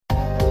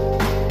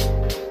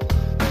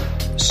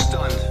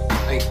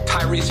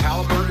Tyrese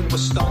Halliburton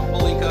was stunned,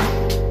 Malika.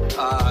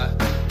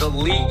 The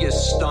league is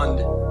stunned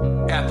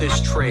at this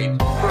trade.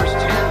 First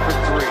 10 for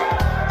 3.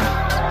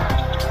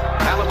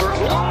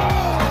 Halliburton.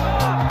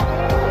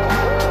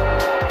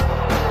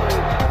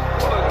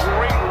 What a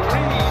great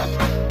read.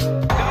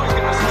 Now he's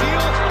going to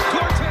steal.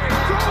 Corte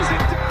throws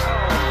it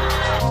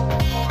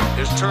down.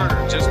 Here's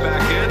Turner just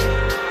back in.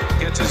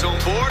 Gets his own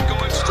board,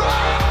 going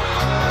strong.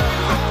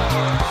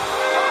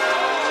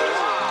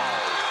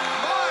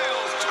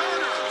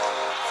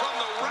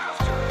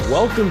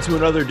 Welcome to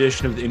another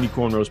edition of the Indy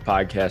Cornrows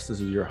podcast. This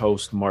is your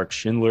host, Mark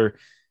Schindler.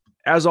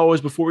 As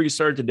always, before we get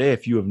started today,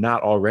 if you have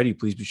not already,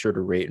 please be sure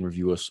to rate and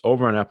review us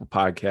over on Apple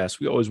Podcasts.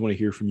 We always want to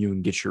hear from you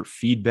and get your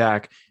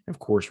feedback. And of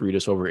course, read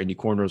us over at Indy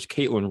Cornrows.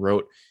 Caitlin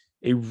wrote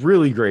a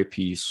really great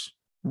piece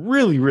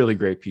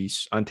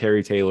on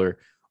Terry Taylor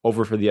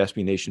over for the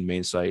SB Nation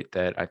main site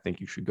that I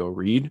think you should go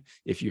read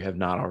if you have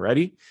not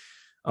already.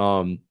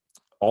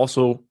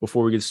 Also,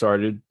 before we get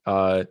started,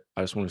 I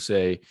just want to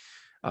say,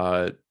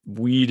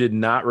 we did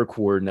not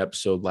record an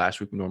episode last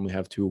week. We normally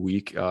have 2 a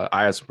week.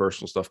 I had some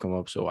personal stuff come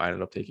up, so I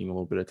ended up taking a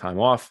little bit of time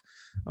off.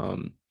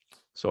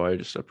 So I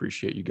just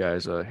appreciate you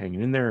guys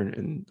hanging in there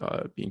and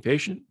being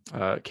patient.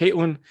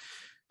 Caitlin,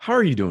 how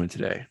are you doing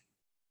today?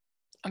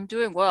 I'm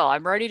doing well.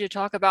 I'm ready to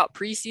talk about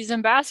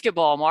preseason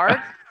basketball, Mark.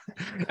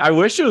 I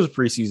wish it was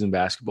preseason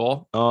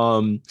basketball.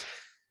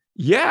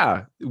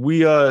 Yeah, we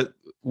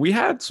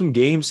had some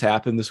games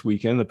happen this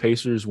weekend. The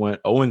Pacers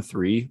went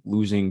 0-3,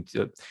 losing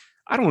to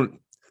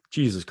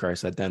Jesus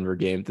Christ, that Denver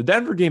game. The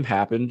Denver game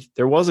happened.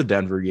 There was a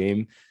Denver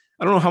game.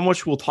 I don't know how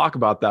much we'll talk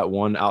about that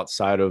one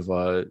outside of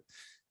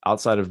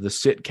the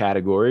sit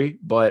category,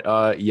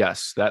 but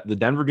yes, that the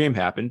Denver game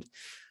happened.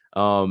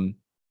 Then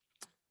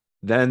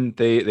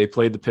they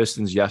played the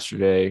Pistons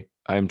yesterday.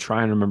 I'm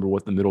trying to remember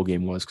what the middle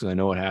game was because I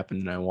know it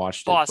happened and I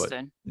watched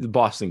Boston. The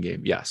Boston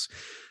game, yes.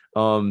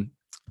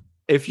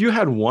 If you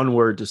had one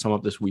word to sum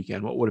up this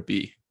weekend, what would it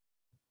be?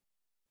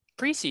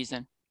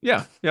 Preseason.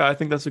 Yeah, I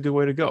think that's a good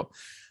way to go.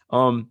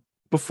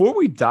 Before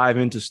we dive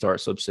into start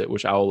subsit,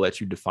 which I will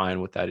let you define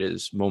what that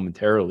is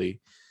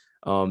momentarily,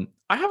 I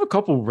have a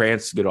couple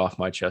rants to get off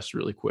my chest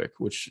really quick,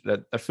 which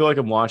that I feel like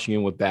I'm launching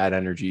in with bad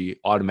energy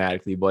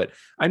automatically, but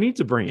I need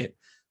to bring it.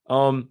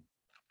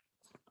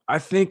 I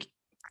think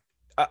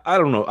I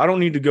don't know. I don't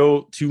need to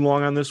go too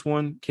long on this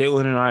one.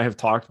 Caitlin and I have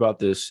talked about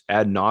this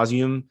ad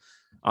nauseum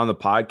on the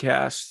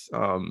podcast.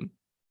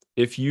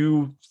 If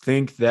you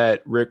think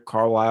that Rick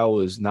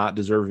Carlisle is not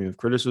deserving of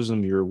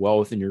criticism, you're well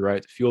within your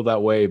right to feel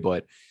that way.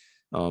 But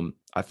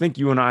I think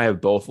you and I have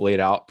both laid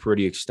out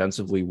pretty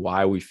extensively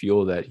why we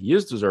feel that he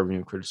is deserving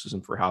of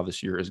criticism for how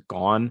this year has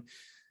gone.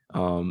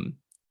 At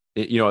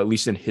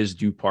least in his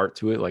due part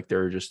to it, like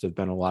there just have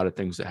been a lot of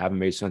things that haven't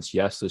made sense.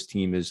 Yes, this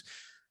team is,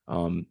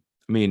 I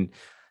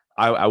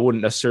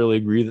wouldn't necessarily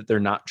agree that they're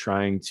not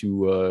trying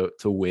to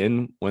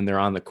win when they're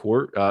on the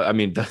court.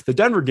 The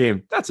Denver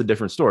game, that's a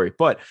different story,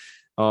 but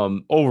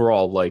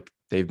overall, like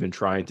they've been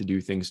trying to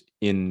do things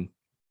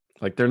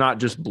they're not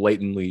just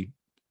blatantly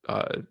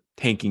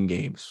tanking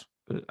games,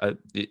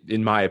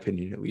 in my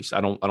opinion, at least. I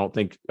don't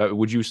think,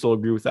 would you still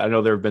agree with that? I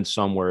know there have been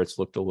some where it's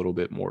looked a little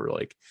bit more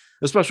like,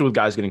 especially with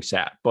guys getting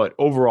sat, but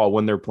overall,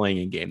 when they're playing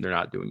in game, they're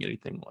not doing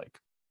anything like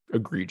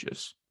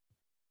egregious.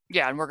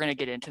 Yeah. And we're going to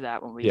get into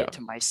that when we get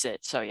to my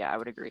sit. So yeah, I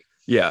would agree.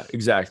 Yeah,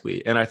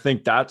 exactly. And I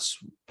think that's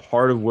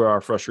part of where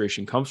our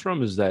frustration comes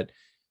from, is that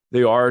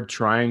they are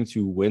trying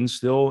to win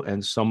still,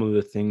 and some of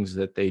the things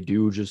that they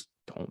do just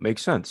don't make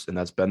sense. And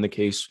that's been the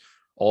case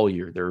all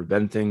year. There have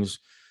been things,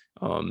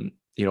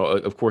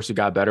 of course it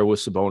got better with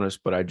Sabonis,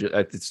 but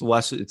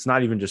it's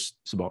not even just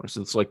Sabonis.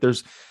 It's like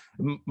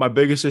my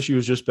biggest issue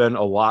has just been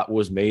a lot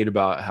was made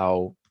about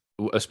how,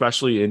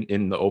 especially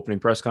in the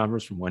opening press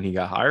conference from when he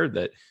got hired,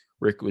 that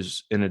Rick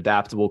was an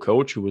adaptable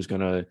coach who was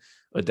going to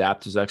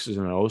adapt his X's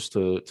and O's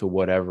to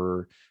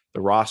whatever the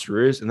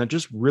roster is. And that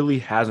just really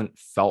hasn't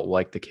felt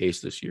like the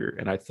case this year.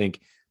 And I think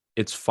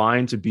it's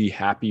fine to be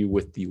happy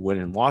with the win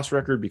and loss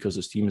record because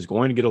this team is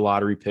going to get a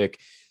lottery pick.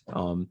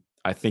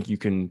 I think you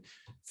can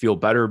feel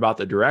better about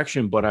the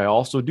direction, but I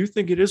also do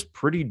think it is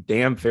pretty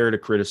damn fair to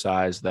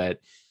criticize that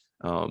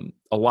a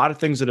lot of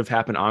things that have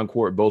happened on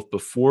court, both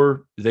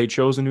before they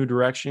chose a new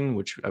direction,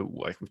 which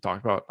like we've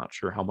talked about, not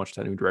sure how much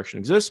that new direction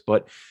exists,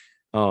 but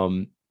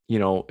that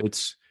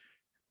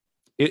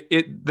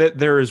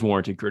there is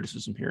warranted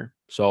criticism here.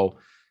 So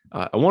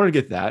I wanted to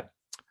get that.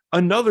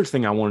 Another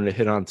thing I wanted to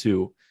hit on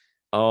too.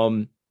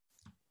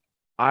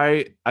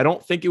 I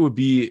don't think it would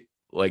be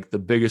like the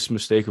biggest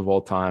mistake of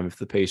all time if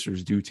the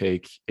Pacers do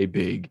take a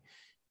big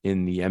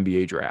in the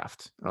NBA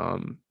draft.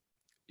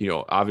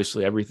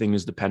 Obviously everything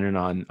is dependent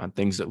on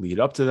things that lead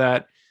up to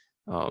that.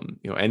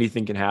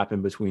 Anything can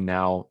happen between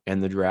now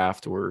and the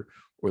draft or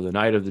the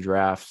night of the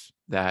draft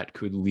that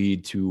could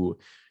lead to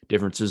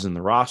differences in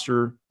the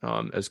roster.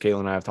 As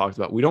Caitlin and I have talked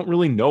about, we don't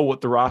really know what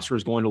the roster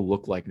is going to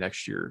look like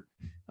next year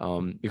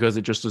because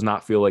it just does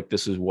not feel like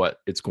this is what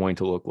it's going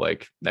to look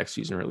like next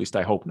season, or at least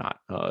I hope not,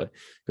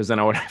 because then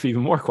I would have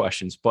even more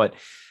questions. But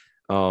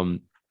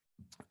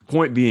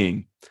point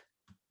being,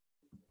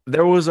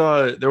 There was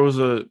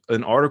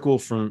an article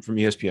from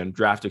ESPN,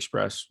 Draft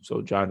Express.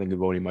 So Jonathan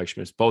Givony, Mike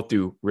Schmitz, both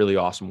do really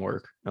awesome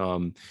work.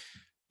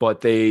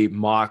 But they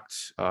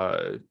mocked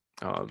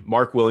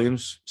Mark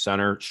Williams,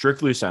 center,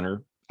 strictly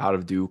center out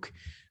of Duke,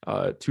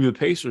 to the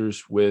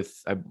Pacers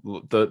with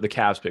the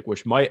Cavs pick,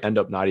 which might end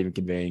up not even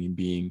conveying and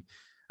being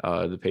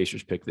the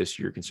Pacers pick this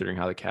year, considering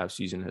how the Cavs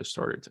season has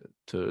started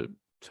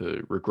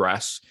to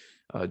regress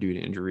due to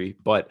injury.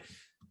 But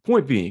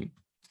point being,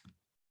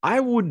 I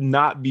would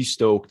not be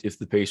stoked if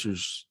the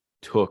Pacers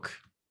took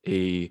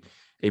a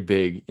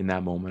big in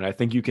that moment. I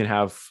think you can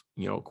have,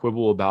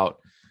 quibble about,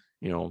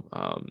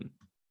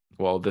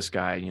 well, this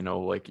guy,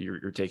 like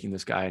you're taking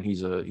this guy and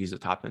he's a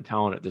top 10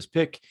 talent at this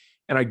pick.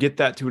 And I get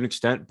that to an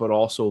extent, but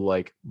also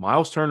like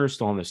Miles Turner's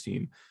still on this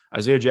team.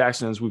 Isaiah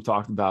Jackson, as we've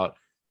talked about,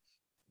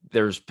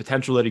 there's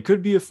potential that he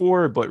could be a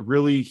 4, but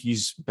really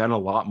he's been a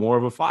lot more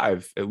of a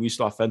 5, at least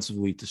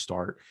offensively to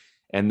start.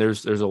 And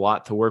there's a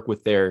lot to work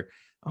with there.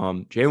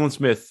 Jalen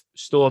Smith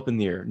still up in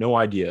the air. No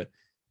idea.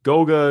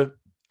 Goga,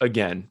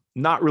 again,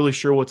 not really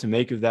sure what to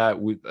make of that.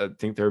 I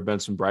think there have been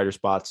some brighter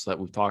spots that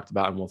we've talked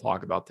about and we'll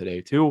talk about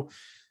today too.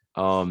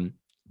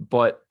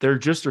 But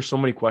there's so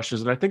many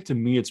questions. And I think to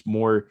me, it's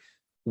more,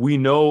 we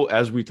know,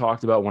 as we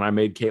talked about when I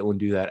made Caitlin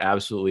do that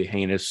absolutely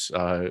heinous,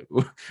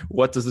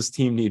 what does this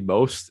team need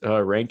most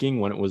ranking,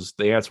 when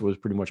the answer was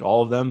pretty much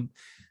all of them.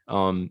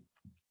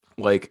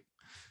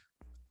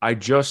 I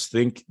just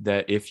think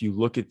that if you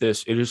look at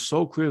this, it is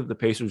so clear that the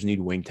Pacers need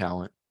wing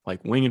talent,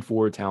 like wing and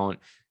forward talent,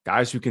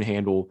 guys who can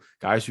handle,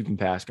 guys who can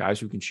pass, guys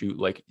who can shoot.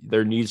 Like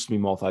there needs to be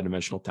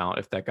multidimensional talent.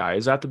 If that guy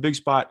is at the big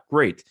spot,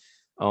 great.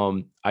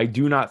 I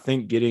do not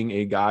think getting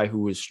a guy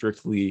who is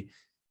pretty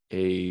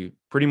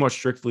much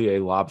strictly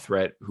a lob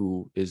threat,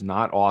 who is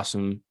not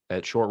awesome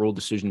at short roll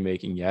decision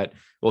making yet.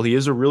 Well, he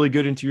is a really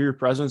good interior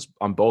presence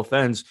on both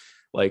ends.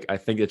 Like I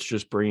think it's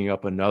just bringing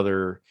up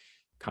another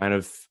kind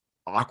of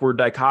awkward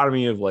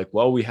dichotomy of like,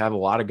 well, we have a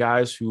lot of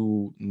guys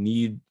who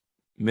need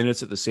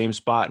minutes at the same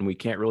spot and we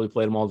can't really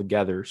play them all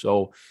together.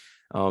 So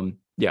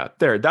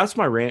that's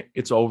my rant.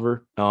 It's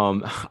over.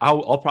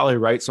 I'll probably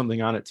write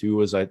something on it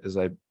too as I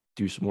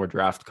do some more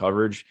draft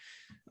coverage.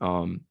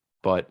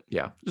 But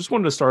yeah, just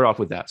wanted to start off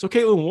with that. So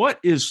Caitlin, what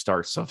is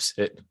start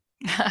subsit?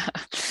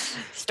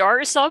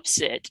 Start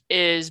subsit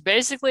is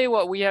basically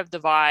what we have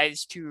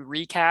devised to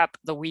recap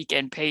the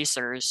weekend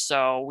Pacers.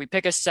 So we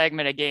pick a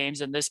segment of games.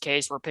 In this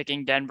case, we're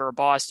picking Denver,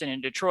 Boston,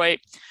 and Detroit.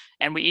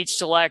 And we each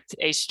select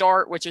a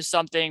start, which is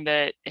something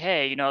that,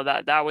 hey,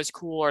 that was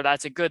cool, or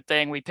that's a good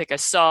thing. We pick a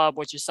sub,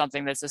 which is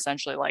something that's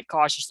essentially like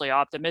cautiously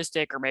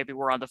optimistic, or maybe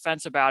we're on the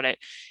fence about it.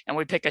 And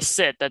we pick a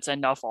sit that's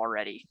enough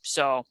already.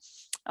 So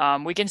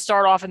we can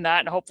start off in that,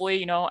 and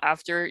hopefully,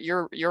 after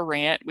your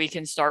rant, we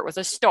can start with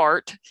a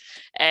start,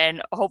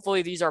 and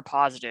hopefully these are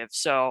positive.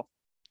 So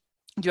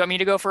do you want me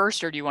to go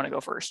first, or do you want to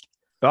go first?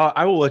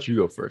 I will let you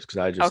go first,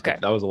 because okay.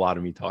 That was a lot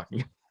of me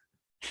talking.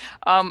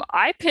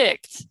 I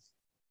picked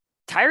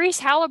Tyrese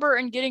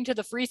Halliburton getting to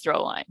the free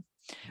throw line,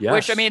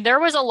 yes. Which, there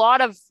was a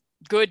lot of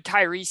good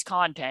Tyrese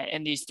content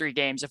in these 3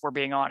 games, if we're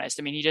being honest.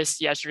 He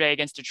just yesterday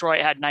against Detroit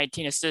had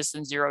 19 assists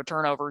and 0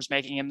 turnovers,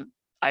 making him,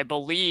 I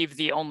believe,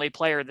 the only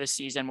player this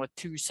season with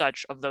 2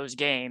 such of those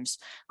games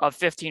of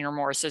 15 or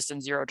more assists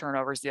and 0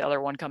 turnovers. The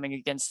other one coming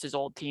against his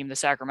old team, the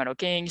Sacramento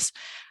Kings.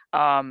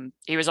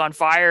 He was on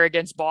fire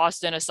against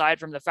Boston, aside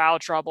from the foul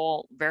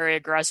trouble, very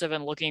aggressive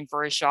and looking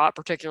for his shot,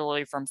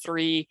 particularly from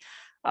 3.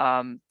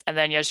 And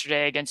then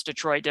yesterday against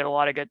Detroit did a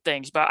lot of good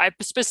things, but I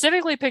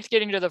specifically picked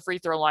getting to the free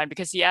throw line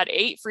because he had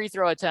 8 free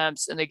throw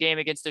attempts in the game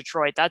against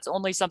Detroit. That's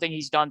only something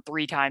he's done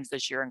 3 times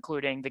this year,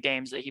 including the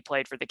games that he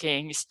played for the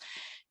Kings.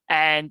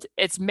 And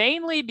it's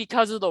mainly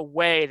because of the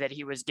way that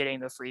he was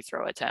getting the free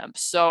throw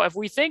attempts. So if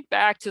we think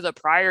back to the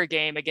prior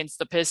game against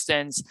the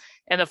Pistons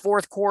in the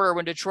fourth quarter,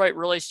 when Detroit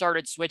really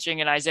started switching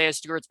and Isaiah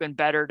Stewart's been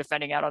better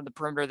defending out on the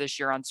perimeter this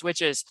year on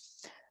switches,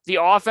 the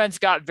offense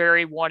got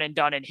very one and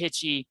done and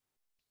hitchy.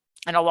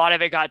 And a lot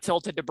of it got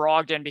tilted to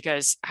Brogdon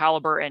because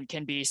Halliburton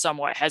can be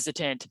somewhat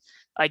hesitant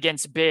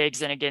against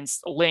bigs and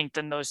against length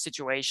in those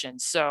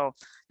situations. So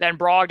then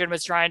Brogdon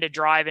was trying to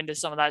drive into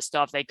some of that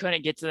stuff. They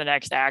couldn't get to the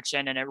next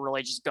action, and it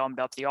really just gummed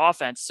up the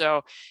offense.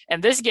 So in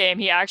this game,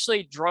 he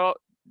actually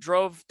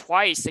drove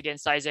twice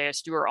against Isaiah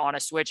Stewart on a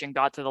switch and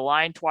got to the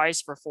line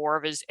twice for 4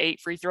 of his 8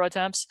 free throw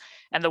attempts.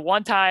 And the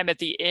one time at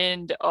the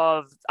end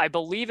of, I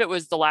believe it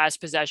was the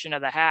last possession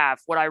of the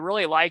half, what I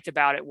really liked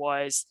about it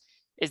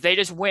is they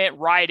just went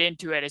right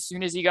into it. As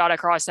soon as he got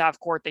across half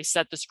court, they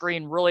set the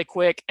screen really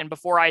quick. And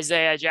before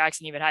Isaiah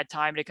Jackson even had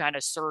time to kind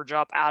of surge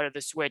up out of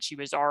the switch, he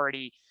was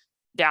already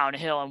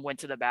downhill and went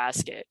to the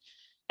basket.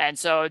 And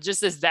so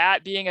just as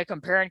that being a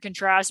compare and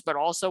contrast, but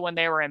also when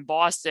they were in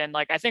Boston,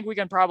 I think we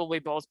can probably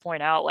both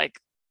point out,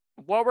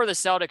 what were the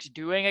Celtics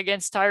doing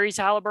against Tyrese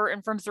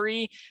Halliburton from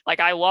 3?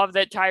 I love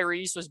that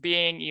Tyrese was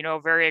being,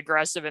 very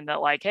aggressive, and that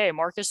hey,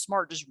 Marcus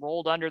Smart just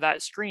rolled under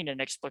that screen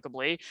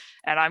inexplicably,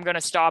 and I'm going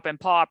to stop and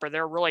pop, or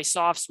they're really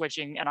soft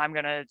switching, and I'm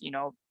going to,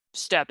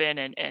 step in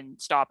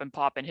and stop and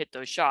pop and hit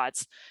those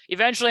shots.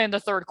 Eventually in the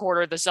third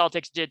quarter, the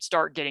Celtics did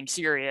start getting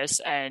serious,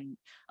 and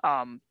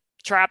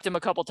trapped him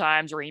a couple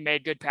times where he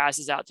made good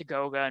passes out to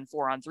Goga in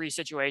 4-on-3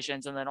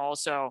 situations. And then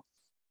also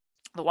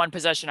the one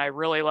possession I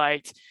really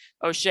liked,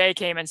 O'Shea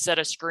came and set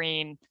a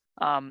screen,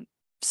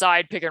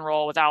 side pick and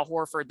roll with Al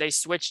Horford. They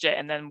switched it.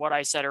 And then what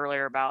I said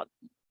earlier about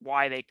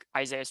why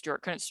Isaiah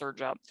Stewart couldn't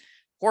surge up.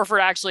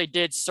 Horford actually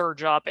did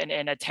surge up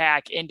and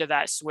attack into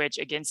that switch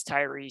against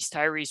Tyrese.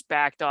 Tyrese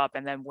backed up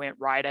and then went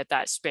right at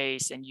that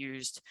space and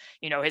used,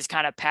 his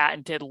kind of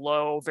patented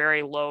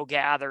very low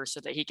gather so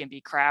that he can be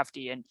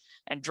crafty and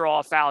draw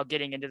a foul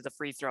getting into the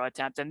free throw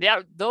attempt. And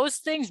those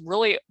things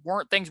really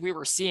weren't things we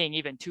were seeing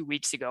even 2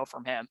 weeks ago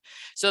from him.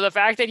 So the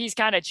fact that he's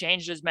kind of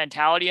changed his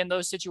mentality in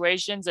those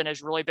situations and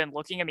has really been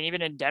looking,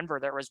 even in Denver,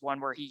 there was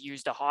one where he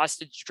used a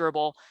hostage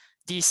dribble,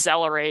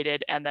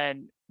 decelerated, and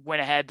then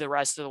went ahead the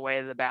rest of the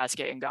way to the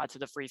basket and got to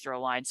the free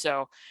throw line.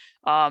 So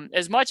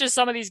as much as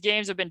some of these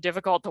games have been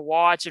difficult to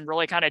watch and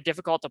really kind of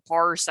difficult to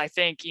parse, I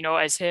think,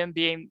 as him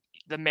being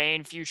the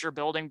main future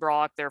building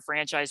block, their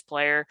franchise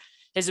player,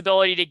 his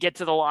ability to get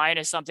to the line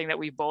is something that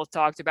we've both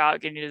talked about,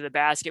 getting to the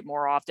basket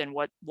more often,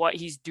 what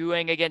he's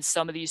doing against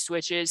some of these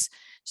switches.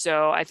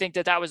 So I think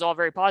that was all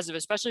very positive,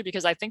 especially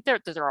because I think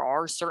that there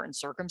are certain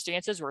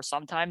circumstances where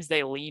sometimes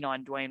they lean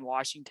on Dwayne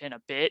Washington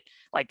a bit.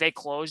 Like they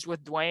closed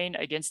with Dwayne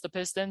against the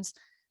Pistons.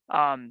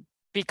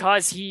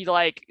 Because he,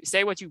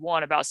 say what you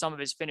want about some of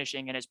his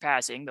finishing and his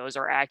passing, those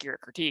are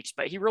accurate critiques,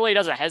 but he really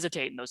doesn't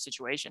hesitate in those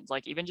situations.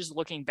 Like even just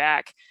looking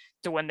back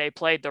to when they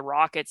played the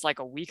Rockets like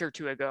a week or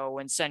two ago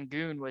when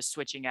Sengun was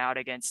switching out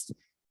against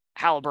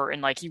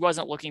Halliburton, he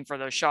wasn't looking for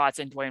those shots,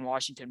 and Dwayne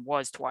Washington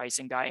was twice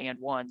and got and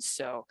once.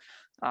 So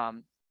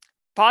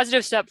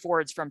positive step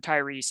forwards from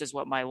Tyrese is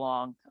what my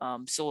long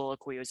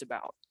soliloquy was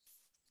about.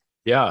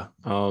 Yeah.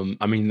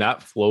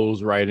 That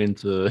flows right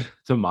into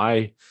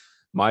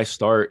my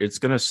start. It's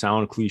going to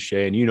sound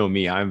cliche, and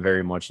me, I'm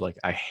very much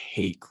I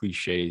hate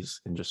cliches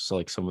and just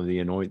some of the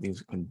annoying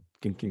things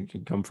that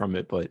can come from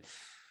it. But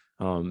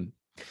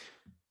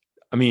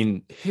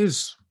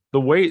his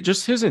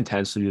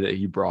intensity that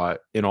he brought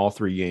in all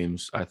 3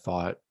 games, I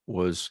thought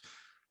was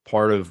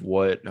part of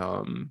what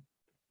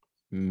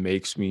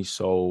makes me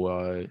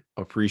so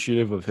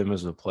appreciative of him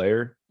as a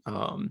player.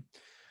 I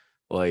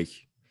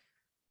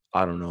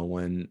don't know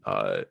when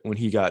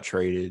he got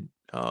traded,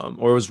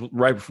 or it was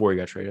right before he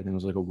got traded. I think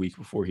it was a week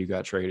before he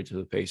got traded to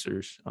the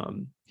Pacers.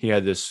 He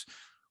had this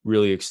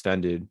really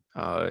extended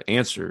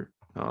answer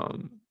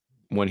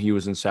when he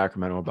was in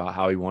Sacramento about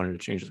how he wanted to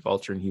change the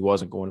culture, and he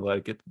wasn't going to let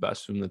it get the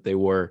best of him, that they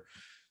were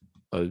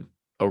a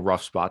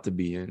rough spot to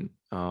be in.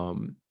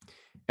 And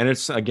it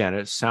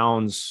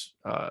sounds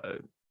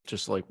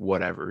just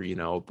whatever,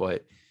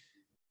 but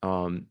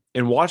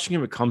in watching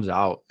him, it comes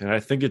out. And I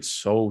think it's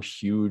so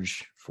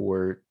huge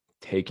for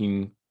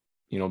taking,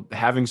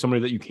 having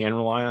somebody that you can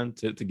rely on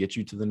to get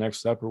you to the next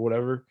step or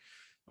whatever,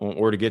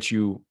 or to get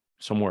you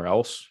somewhere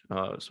else,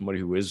 somebody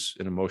who is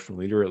an emotional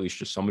leader, at least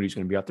just somebody who's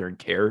going to be out there and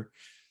care.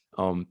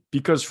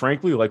 Because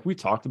frankly, we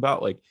talked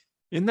about,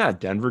 in that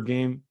Denver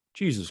game,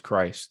 Jesus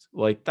Christ,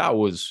 I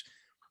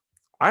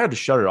had to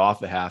shut it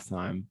off at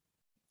halftime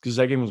because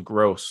that game was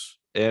gross.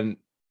 And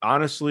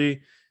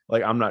honestly,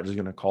 I'm not just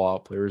going to call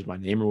out players by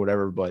name or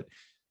whatever, but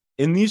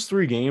in these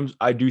 3 games,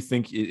 I do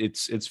think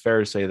it's fair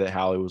to say that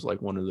Hallie was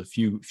one of the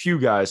few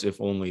guys, if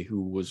only,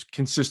 who was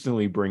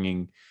consistently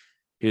bringing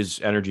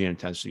his energy and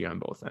intensity on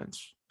both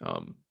ends.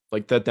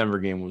 That Denver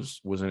game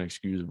was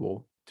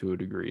inexcusable to a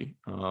degree.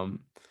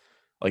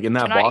 In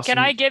that Boston. Can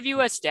I give you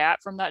a stat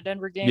from that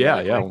Denver game?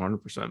 Yeah,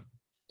 100%.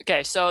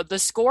 Okay, so the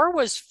score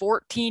was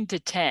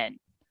 14-10.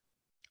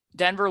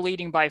 Denver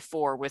leading by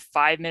 4 with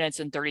 5 minutes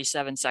and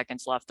 37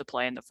 seconds left to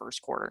play in the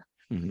first quarter.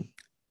 Mm-hmm.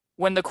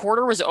 When the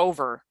quarter was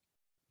over,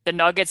 the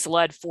Nuggets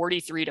led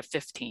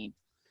 43-15.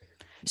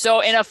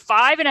 So in a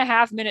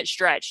 5.5 minute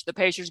stretch, the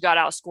Pacers got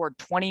outscored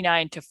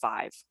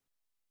 29-5.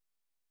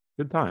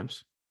 Good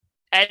times.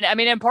 And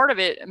and part of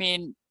it,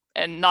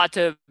 and not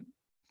to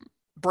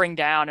bring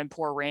down and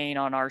pour rain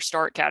on our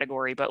start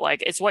category, but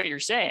it's what you're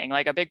saying.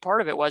 A big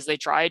part of it was they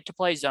tried to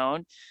play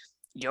zone.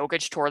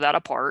 Jokic tore that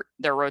apart.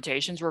 Their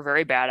rotations were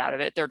very bad out of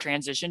it. Their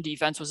transition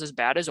defense was as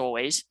bad as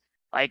always.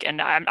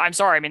 And I'm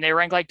sorry. They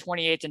rank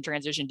 28th in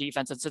transition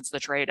defense, and since the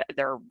trade,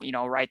 they're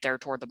right there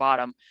toward the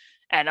bottom.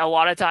 And a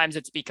lot of times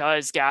it's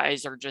because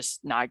guys are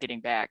just not getting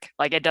back.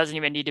 It doesn't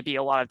even need to be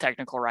a lot of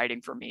technical writing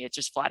for me. It's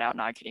just flat out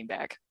not getting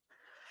back.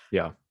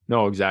 Yeah,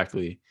 no,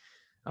 exactly.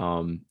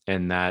 And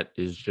that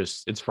is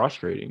just, it's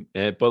frustrating.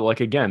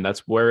 But again,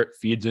 that's where it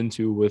feeds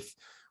into with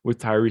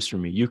Tyrese for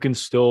me. You can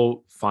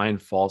still find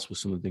faults with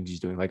some of the things he's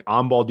doing.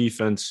 On-ball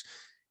defense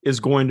is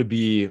going to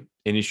be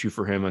an issue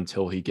for him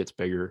until he gets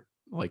bigger.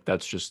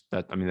 That's just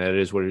that. That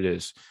is what it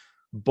is.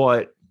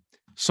 But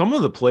some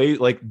of the play,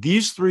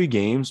 these 3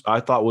 games,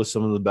 I thought was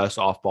some of the best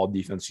off-ball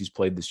defense he's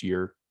played this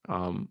year.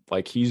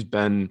 He's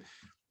been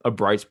a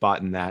bright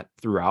spot in that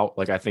throughout.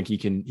 I think he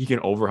can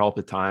overhelp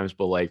at times,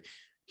 but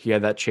he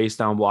had that chase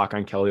down block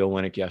on Kelly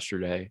Olynyk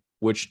yesterday,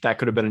 which that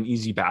could have been an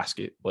easy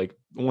basket,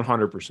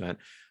 100%.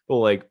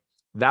 But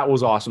that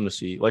was awesome to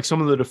see. Like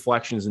some of the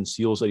deflections and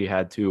seals that he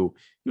had too,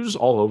 he was just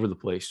all over the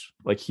place.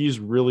 Like he's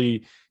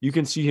really, you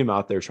can see him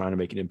out there trying to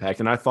make an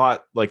impact. And I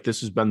thought like this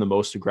has been the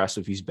most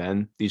aggressive he's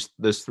been this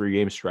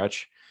 3-game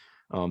stretch.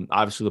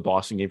 Obviously the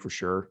Boston game for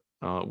sure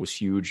was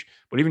huge,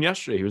 but even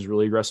yesterday he was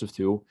really aggressive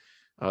too.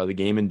 The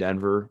game in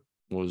Denver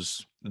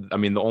was, I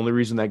mean, the only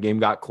reason that game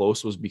got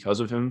close was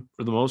because of him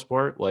for the most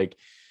part. Like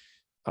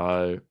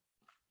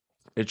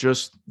it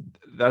just,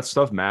 that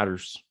stuff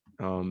matters.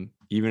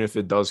 Even if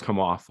it does come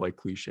off like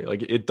cliche,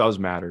 like it does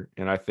matter.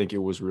 And I think it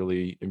was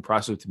really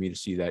impressive to me to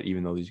see that,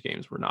 even though these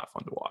games were not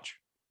fun to watch.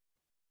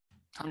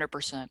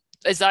 100%.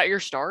 Is that your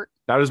start?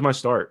 That is my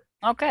start.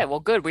 Okay, well,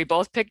 good. We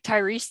both picked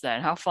Tyrese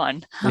then. How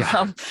fun.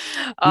 Yeah.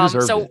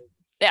 So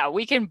yeah,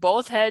 we can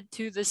both head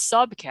to the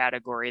sub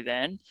category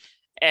then.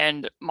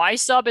 And my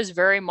sub is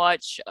very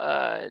much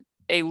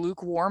a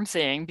lukewarm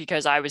thing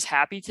because I was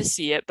happy to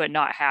see it, but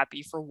not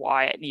happy for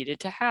why it needed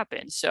to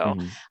happen. So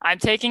I'm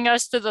taking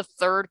us to the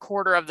third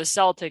quarter of the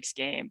Celtics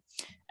game.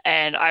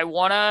 And I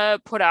want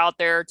to put out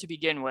there to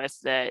begin with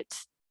that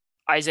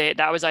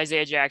was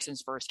Isaiah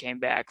Jackson's first game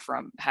back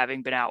from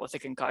having been out with a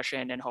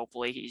concussion, and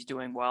hopefully he's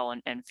doing well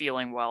and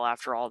feeling well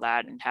after all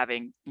that and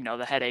having,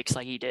 the headaches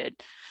like he did.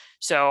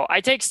 So I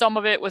take some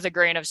of it with a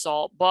grain of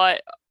salt,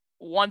 but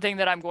one thing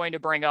that I'm going to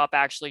bring up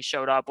actually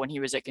showed up when he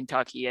was at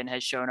Kentucky and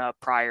has shown up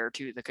prior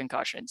to the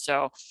concussion.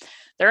 So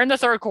they're in the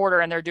third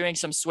quarter and they're doing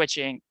some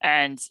switching,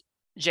 and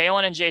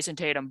Jaylen and Jason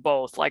Tatum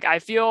both, like, I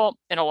feel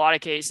in a lot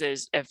of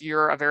cases, if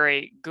you're a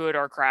very good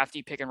or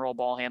crafty pick and roll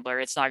ball handler,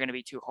 it's not going to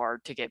be too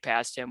hard to get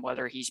past him,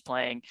 whether he's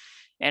playing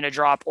in a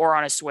drop or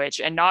on a switch.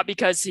 And not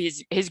because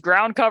his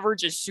ground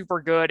coverage is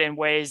super good in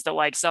ways that,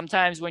 like,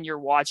 sometimes when you're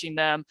watching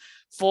them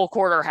full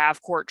court or half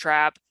court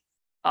trap,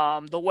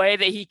 the way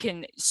that he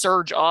can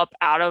surge up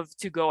out of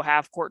to go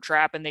half court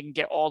trap and they can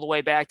get all the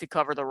way back to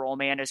cover the roll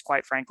man is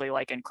quite frankly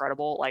like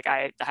incredible. Like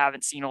I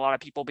haven't seen a lot of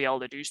people be able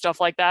to do stuff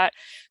like that.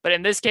 But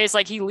in this case,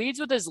 like he leads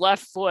with his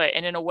left foot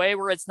and in a way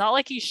where it's not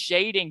like he's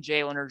shading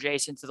Jaylen or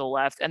Jason to the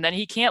left. And then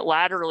he can't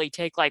laterally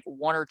take like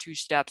 1 or 2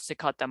 steps to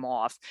cut them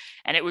off.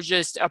 And it was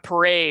just a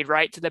parade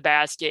right to the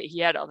basket. He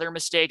had other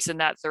mistakes in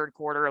that third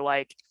quarter.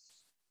 Like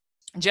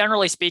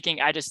generally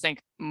speaking, I just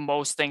think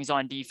most things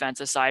on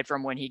defense, aside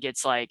from when he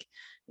gets like,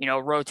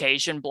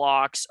 rotation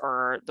blocks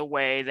or the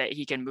way that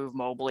he can move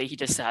mobily, he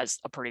just has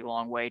a pretty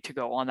long way to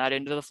go on that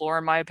end of the floor,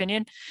 in my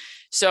opinion.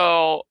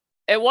 So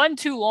it wasn't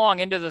too long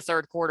into the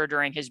third quarter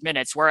during his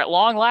minutes where at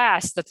long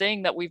last, the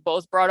thing that we've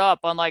both brought up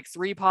on like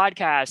 3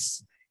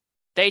 podcasts,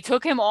 they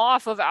took him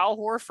off of Al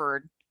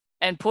Horford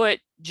and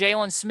put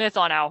Jalen Smith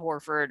on Al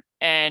Horford,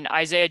 and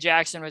Isaiah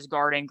Jackson was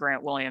guarding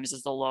Grant Williams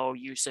as the low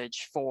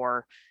usage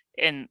for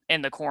in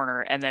the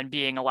corner, and then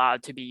being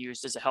allowed to be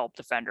used as a help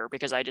defender,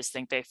 because I just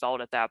think they felt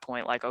at that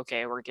point like,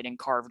 okay, we're getting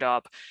carved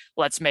up.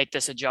 Let's make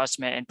this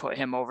adjustment and put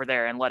him over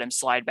there and let him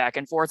slide back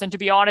and forth. And to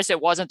be honest,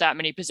 it wasn't that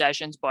many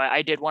possessions, but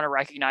I did want to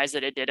recognize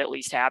that it did at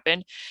least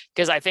happen,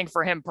 because I think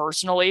for him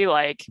personally,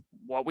 like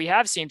what we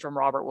have seen from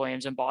Robert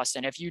Williams in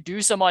Boston, if you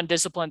do some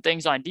undisciplined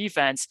things on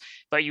defense,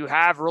 but you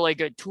have really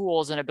good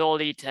tools and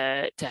ability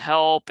to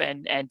help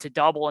and to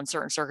double in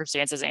certain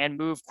circumstances and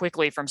move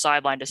quickly from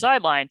sideline to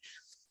sideline,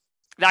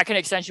 that can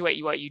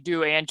accentuate what you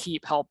do and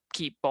help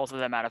keep both of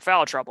them out of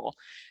foul trouble.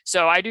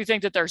 So I do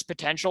think that there's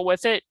potential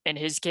with it. In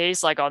his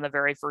case, like on the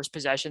very first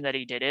possession that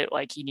he did it,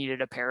 like he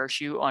needed a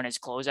parachute on his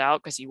closeout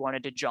because he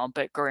wanted to jump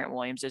at Grant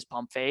Williams's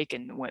pump fake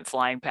and went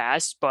flying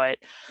past. But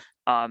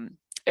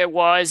it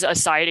was a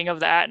sighting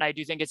of that. And I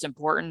do think it's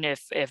important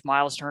if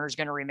Miles Turner is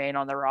going to remain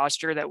on the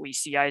roster that we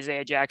see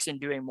Isaiah Jackson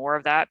doing more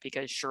of that,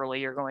 because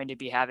surely you're going to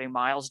be having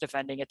Miles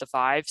defending at the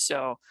 5.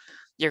 So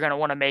you're going to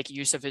want to make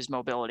use of his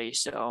mobility.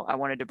 So I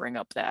wanted to bring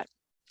up that.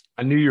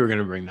 I knew you were going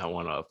to bring that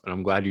one up, and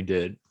I'm glad you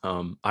did.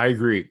 I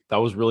agree. That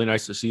was really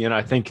nice to see. And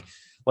I think,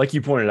 like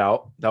you pointed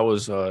out, that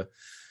was, I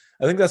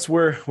think that's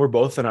where we're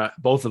both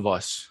of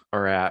us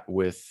are at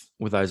with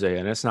Isaiah.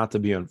 And it's not to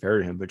be unfair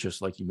to him, but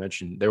just like you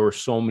mentioned, there were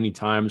so many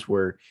times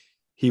where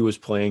he was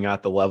playing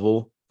at the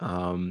level,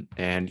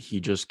 and he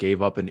just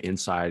gave up an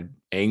inside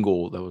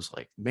angle that was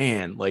like,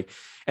 man, like,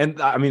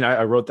 and I mean,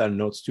 I wrote that in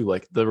notes too.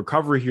 Like the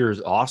recovery here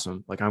is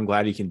awesome. Like, I'm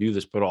glad he can do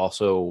this, but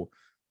also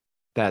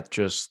that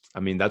just, I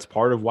mean, that's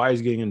part of why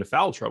he's getting into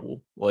foul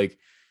trouble. Like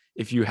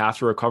if you have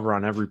to recover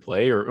on every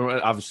play,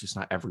 or obviously it's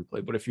not every play,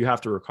 but if you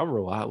have to recover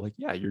a lot, like,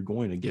 yeah, you're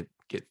going to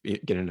get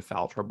into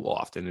foul trouble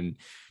often. And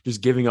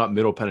just giving up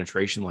middle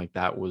penetration like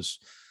that was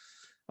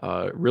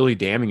really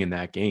damning in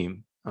that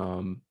game.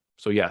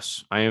 So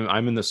yes,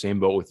 I'm in the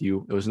same boat with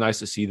you. It was nice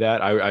to see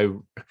that. I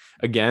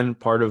again,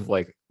 part of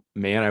like,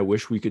 man, I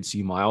wish we could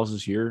see Miles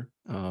this year,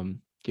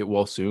 get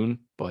well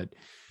soon. But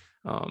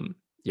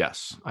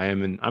yes,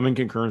 I'm in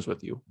concurrence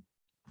with you.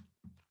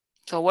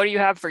 So what do you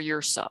have for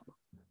your sub?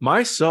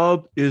 My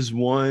sub is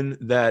one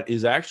that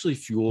is actually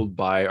fueled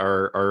by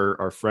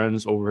our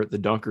friends over at the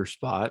Dunker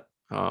Spot,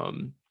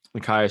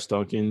 Machias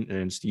Duncan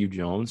and Steve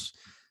Jones.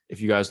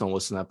 If you guys don't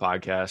listen to that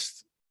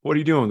podcast, what are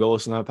you doing? Go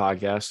listen to that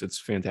podcast. It's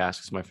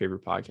fantastic. It's my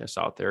favorite podcast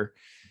out there.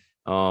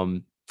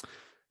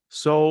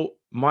 So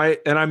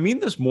and I mean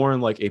this more in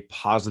like a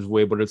positive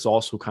way, but it's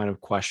also kind of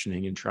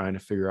questioning and trying to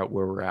figure out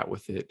where we're at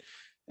with it.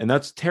 And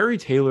that's Terry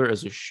Taylor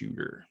as a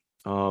shooter.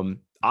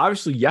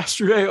 Obviously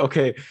yesterday,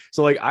 okay.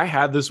 So like I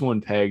had this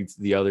one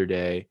pegged the other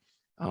day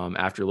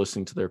after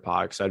listening to their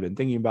pod because I'd been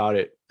thinking about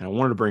it and I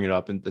wanted to bring it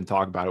up and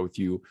talk about it with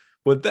you.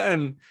 But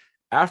then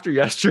after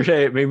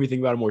yesterday, it made me think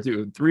about it more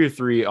too. 3 of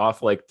 3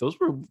 off, like those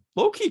were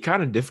low-key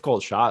kind of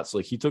difficult shots.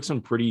 Like he took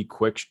some pretty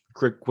quick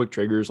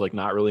triggers, like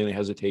not really any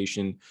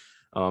hesitation.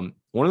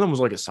 One of them was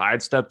like a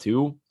sidestep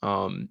too.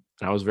 And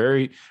I was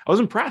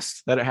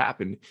impressed that it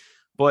happened.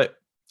 But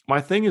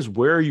my thing is,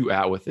 where are you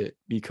at with it?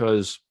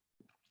 Because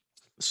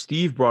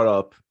Steve brought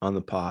up on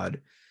the pod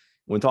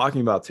when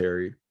talking about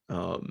Terry,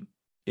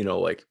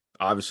 like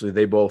obviously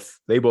they both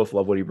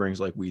love what he brings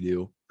like we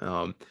do.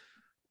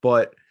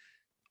 But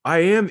I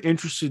am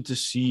interested to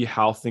see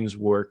how things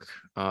work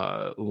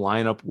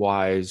lineup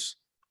wise,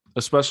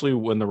 especially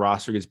when the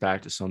roster gets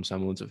back to some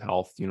semblance of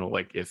health,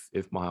 like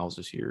if Miles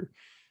is here.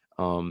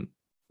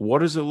 What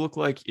does it look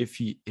like if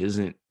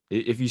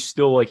he's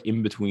still like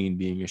in between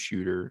being a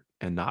shooter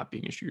and not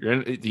being a shooter?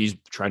 And he's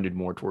trended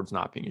more towards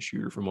not being a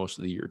shooter for most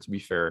of the year, to be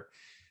fair.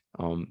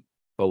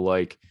 But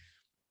like,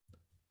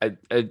 I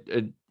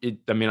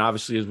mean,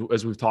 obviously,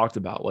 as we've talked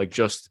about, like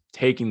just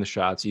taking the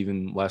shots,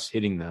 even less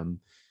hitting them,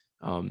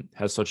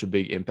 has such a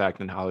big impact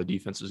on how the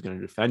defense is going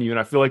to defend you. And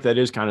I feel like that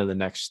is kind of the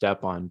next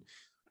step on,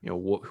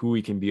 who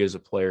he can be as a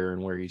player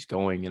and where he's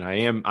going.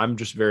 And I'm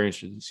just very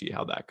interested to see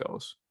how that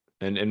goes.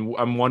 And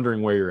I'm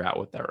wondering where you're at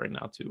with that right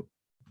now too.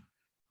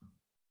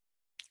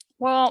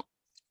 Well,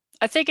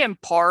 I think in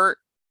part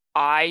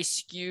I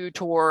skew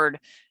toward,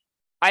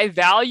 I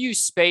value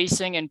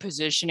spacing and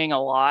positioning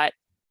a lot.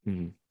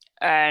 Mm-hmm.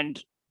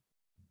 And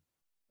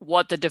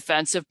what the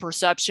defensive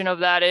perception of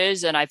that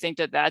is. And I think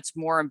that that's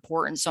more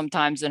important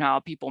sometimes than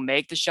how people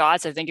make the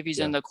shots. I think if he's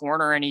in the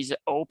corner and he's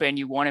open,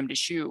 you want him to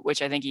shoot,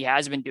 which I think he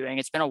has been doing.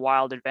 It's been a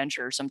wild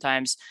adventure.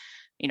 Sometimes,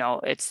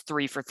 it's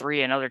 3 for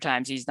 3 and other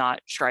times he's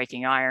not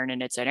striking iron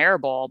and it's an air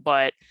ball.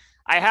 But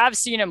I have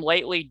seen him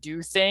lately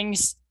do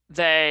things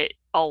that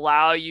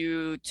allow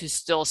you to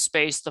still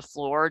space the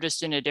floor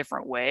just in a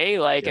different way.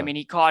 Like, I mean,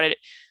 he caught it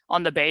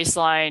on the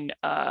baseline,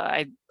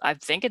 I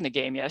think in the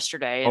game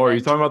yesterday. Are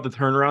you talking about the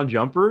turnaround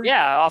jumper?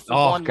 Yeah, off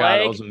of one God, leg.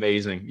 That was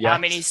amazing. Yeah, I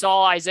mean, he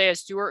saw Isaiah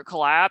Stewart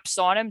collapse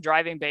on him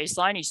driving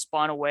baseline. He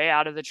spun away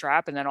out of the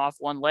trap and then off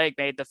one leg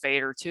made the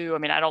fader too. I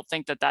mean, I don't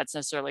think that that's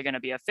necessarily going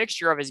to be a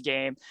fixture of his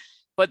game,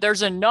 but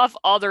there's enough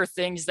other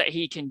things that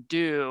he can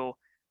do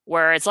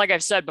where it's like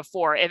I've said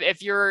before,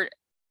 if you're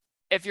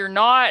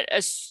not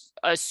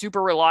a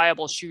super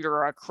reliable shooter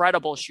or a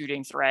credible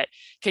shooting threat,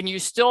 can you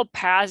still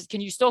pass?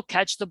 Can you still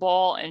catch the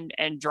ball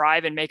and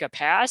drive and make a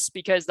pass?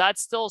 Because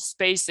that's still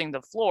spacing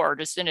the floor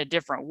just in a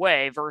different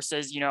way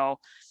versus,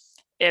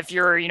 if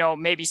you're,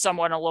 maybe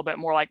someone a little bit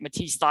more like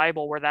Matisse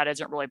Thybulle, where that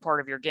isn't really part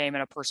of your game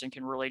and a person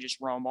can really just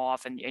roam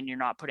off and you're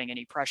not putting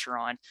any pressure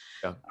on.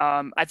 Yeah.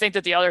 I think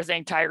that the other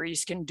thing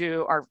Tyrese can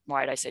do, or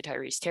why did I say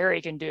Tyrese?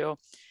 Terry can do,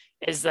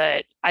 is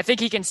that I think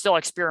he can still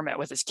experiment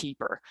with his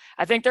keeper.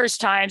 I think there's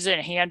times in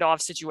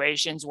handoff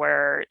situations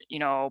where,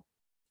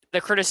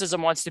 the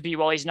criticism wants to be,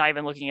 well, he's not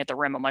even looking at the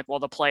rim. I'm like, well,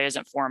 the play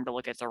isn't for him to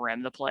look at the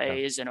rim. The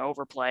play is an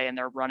overplay and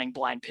they're running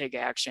blind pig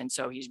action.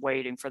 So he's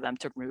waiting for them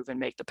to move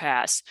and make the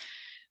pass.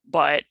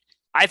 But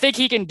I think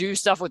he can do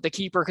stuff with the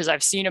keeper because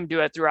I've seen him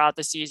do it throughout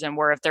the season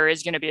where if there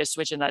is going to be a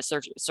switch in that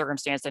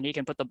circumstance, then he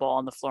can put the ball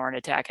on the floor and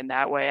attack in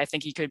that way. I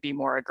think he could be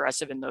more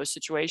aggressive in those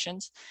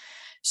situations.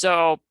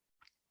 So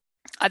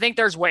I think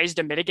there's ways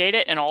to mitigate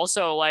it. And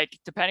also, like,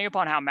 depending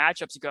upon how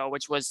matchups go,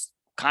 which was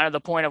kind of the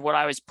point of what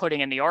I was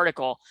putting in the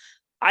article,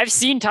 I've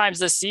seen times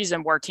this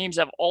season where teams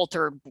have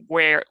altered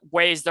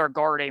ways they're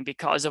guarding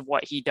because of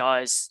what he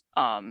does,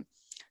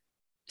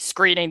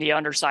 screening the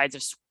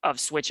undersides of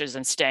switches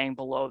and staying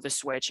below the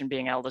switch and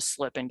being able to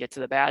slip and get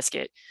to the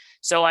basket.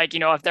 So, like,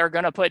 if they're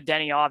going to put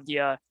Deni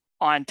Avdija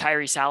on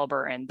Tyrese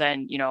Haliburton,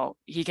 then,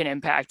 he can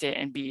impact it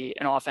and be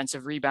an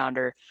offensive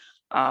rebounder.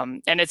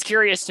 And it's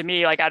curious to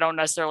me, like, I don't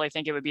necessarily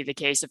think it would be the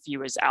case if he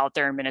was out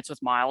there in minutes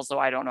with Miles, though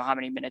I don't know how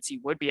many minutes he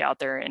would be out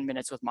there in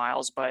minutes with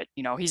Miles, but,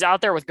 he's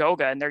out there with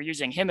Goga and they're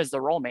using him as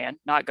the roll man,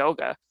 not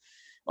Goga.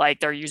 Like,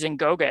 they're using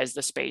Goga as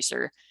the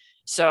spacer.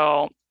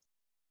 So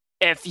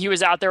if he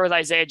was out there with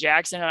Isaiah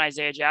Jackson and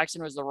Isaiah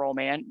Jackson was the roll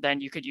man, then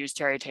you could use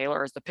Terry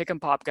Taylor as the pick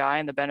and pop guy.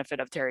 And the benefit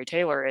of Terry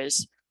Taylor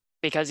is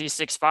because he's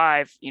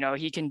 6'5",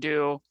 he can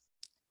do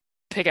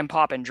pick and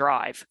pop and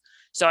drive.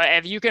 So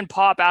if you can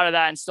pop out of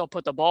that and still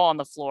put the ball on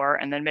the floor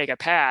and then make a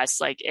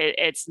pass, like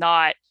it's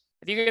not,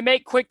 if you can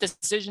make quick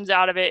decisions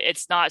out of it,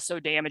 it's not so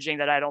damaging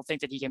that I don't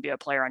think that he can be a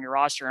player on your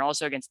roster. And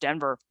also against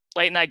Denver,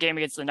 late in that game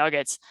against the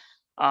Nuggets,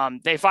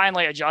 they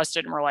finally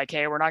adjusted and were like,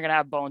 hey, we're not going to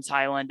have Bones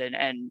Highland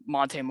and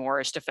Monte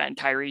Morris defend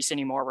Tyrese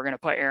anymore. We're going to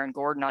put Aaron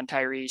Gordon on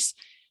Tyrese.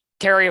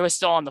 Terry was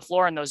still on the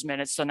floor in those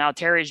minutes. So now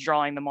Terry's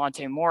drawing the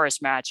Monte Morris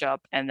matchup,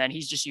 and then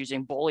he's just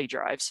using bully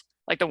drives.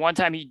 Like the one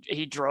time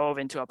he drove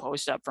into a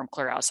post up from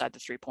clear outside the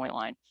 3-point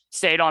line,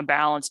 stayed on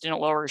balance, didn't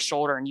lower his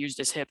shoulder, and used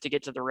his hip to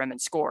get to the rim and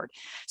scored.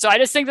 So I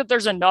just think that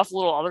there's enough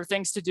little other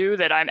things to do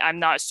that I'm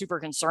not super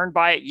concerned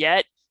by it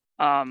yet.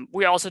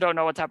 We also don't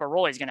know what type of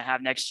role he's going to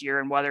have next year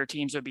and whether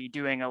teams would be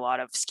doing a lot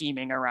of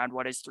scheming around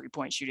what his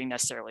 3-point shooting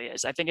necessarily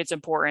is. I think it's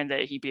important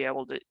that he be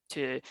able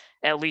to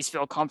at least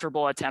feel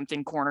comfortable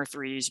attempting corner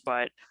threes,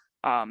 but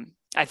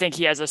I think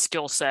he has a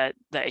skill set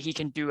that he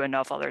can do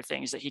enough other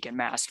things that he can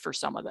mask for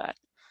some of that.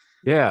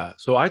 Yeah,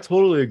 so I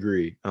totally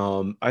agree.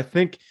 I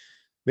think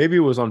maybe it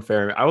was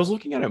unfair. I was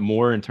looking at it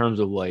more in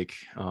terms of like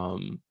a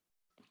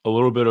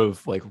little bit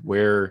of like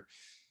where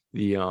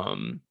the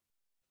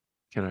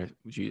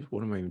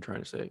what am I even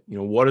trying to say?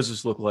 What does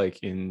this look like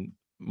in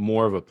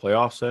more of a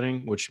playoff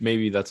setting? Which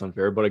maybe that's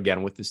unfair, but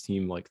again, with this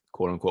team like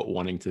quote unquote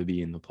wanting to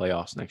be in the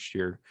playoffs next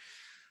year,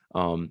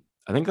 I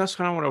think that's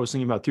kind of what I was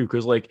thinking about too.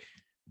 Because like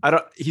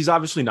he's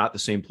obviously not the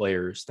same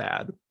player as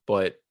Thad,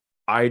 but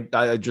I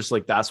just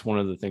like that's one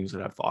of the things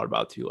that I've thought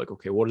about too. Like,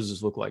 okay, what does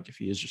this look like if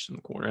he is just in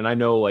the corner? And I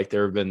know like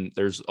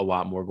there's a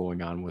lot more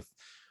going on with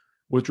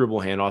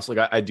dribble handoffs.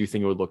 Like I do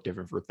think it would look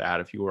different for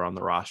Thad if he were on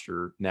the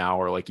roster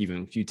now, or like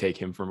even if you take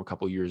him from a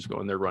couple of years ago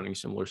and they're running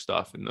similar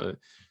stuff and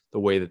the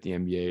way that the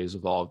NBA has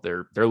evolved,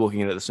 they're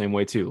looking at it the same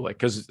way too. Like,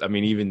 cause I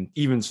mean,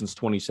 even since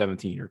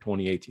 2017 or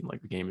 2018,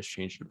 like the game has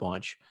changed a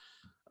bunch.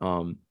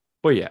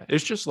 But yeah,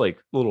 it's just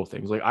like little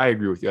things. Like I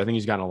agree with you. I think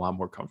he's gotten a lot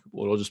more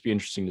comfortable. It'll just be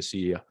interesting to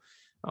see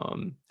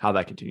how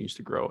that continues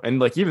to grow. And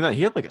like even that,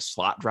 he had like a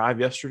slot drive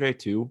yesterday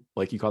too.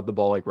 Like he caught the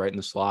ball like right in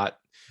the slot,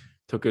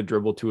 took a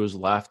dribble to his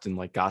left and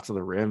like got to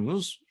the rim. It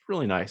was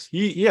really nice.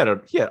 He had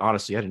an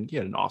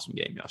awesome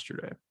game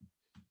yesterday.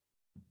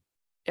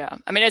 Yeah.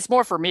 I mean, it's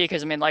more for me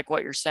because I mean, like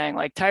what you're saying,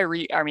 like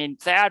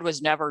Thad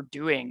was never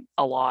doing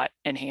a lot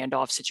in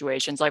handoff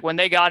situations. Like when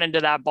they got into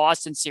that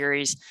Boston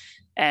series,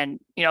 and,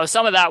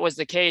 some of that was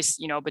the case,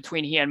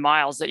 between he and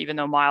Miles, that even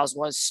though Miles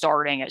was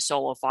starting at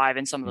solo 5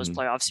 in some of those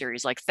playoff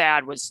series, like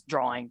Thad was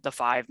drawing the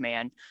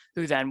 5-man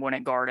who then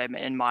wouldn't guard him,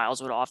 and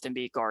Miles would often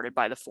be guarded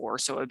by the 4.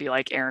 So it would be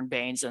like Aaron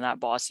Baines in that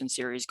Boston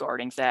series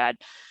guarding Thad.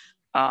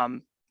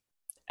 And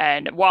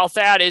while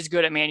Thad is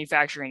good at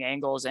manufacturing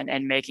angles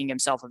and making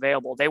himself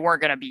available, they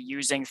weren't going to be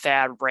using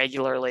Thad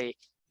regularly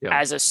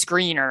as a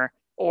screener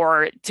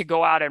or to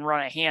go out and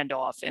run a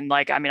handoff. And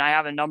like, I mean, I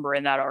have a number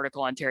in that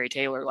article on Terry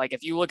Taylor. Like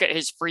if you look at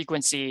his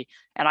frequency,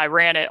 and I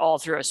ran it all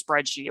through a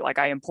spreadsheet, like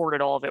I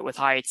imported all of it with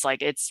heights,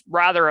 like it's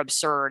rather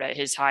absurd at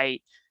his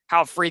height,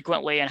 how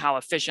frequently and how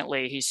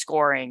efficiently he's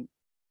scoring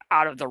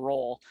out of the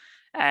roll.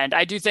 And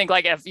I do think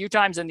like a few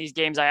times in these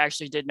games, I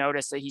actually did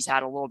notice that he's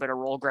had a little bit of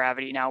roll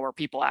gravity now where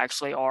people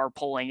actually are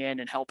pulling in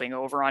and helping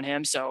over on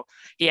him. So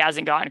he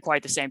hasn't gotten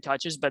quite the same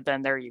touches, but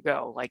then there you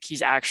go. Like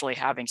he's actually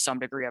having some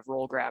degree of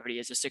roll gravity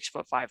as a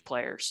 6'5"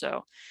 player.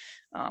 So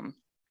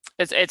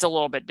it's a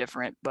little bit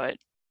different, but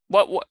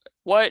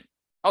what,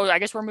 oh, I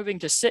guess we're moving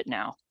to sit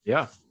now.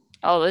 Yeah.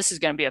 Oh, this is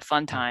going to be a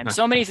fun time.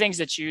 So many things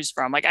to choose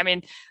from. Like, I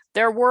mean,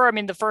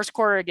 the first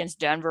quarter against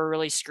Denver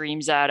really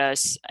screams at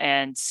us.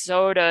 And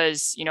so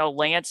does,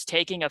 Lance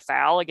taking a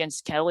foul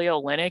against Kelly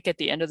Olynyk at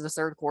the end of the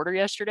third quarter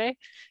yesterday.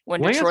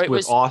 When Lance Detroit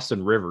was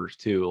Austin Rivers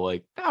too.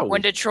 Like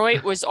when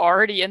Detroit was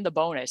already in the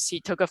bonus,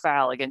 he took a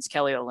foul against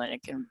Kelly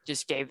Olynyk and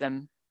just gave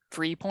them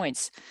 3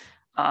 points.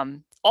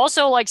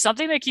 Also, like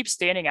something that keeps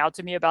standing out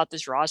to me about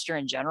this roster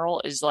in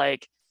general is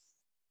like,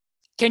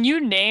 can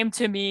you name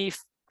to me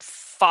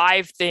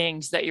 5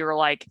 things that you're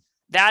like,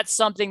 that's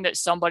something that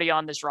somebody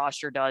on this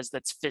roster does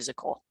that's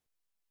physical?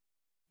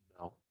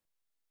 No.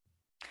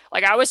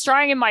 Like I was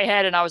trying in my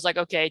head and I was like,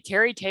 okay,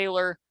 Terry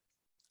Taylor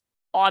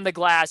on the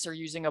glass or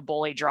using a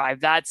bully drive,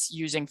 that's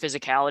using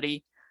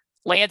physicality.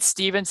 Lance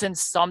Stevenson,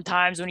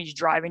 sometimes when he's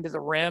driving to the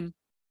rim,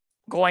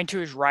 going to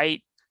his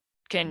right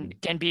can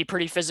be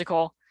pretty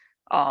physical.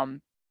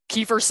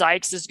 Kiefer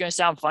Sykes, this is going to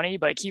sound funny,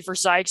 but Kiefer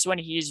Sykes, when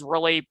he's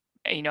really,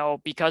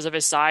 because of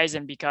his size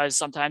and because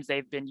sometimes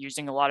they've been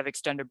using a lot of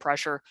extended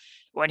pressure,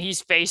 when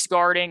he's face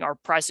guarding or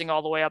pressing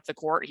all the way up the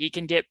court, he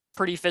can get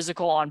pretty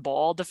physical on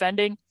ball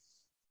defending.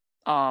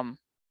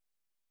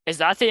 Is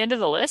that the end of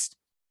the list?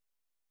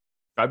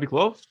 I'd be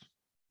close.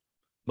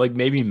 Like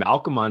maybe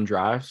Malcolm on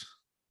drives.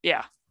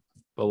 Yeah.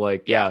 But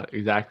like, yeah,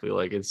 exactly.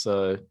 Like it's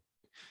a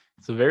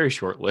very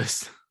short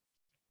list.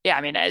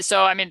 Yeah,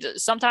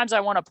 sometimes I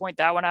want to point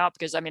that one out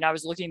because, I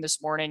was looking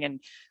this morning and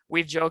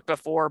we've joked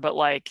before, but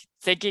like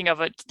thinking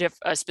of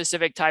a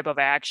specific type of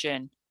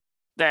action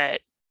that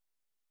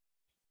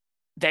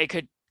they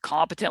could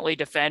competently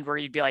defend where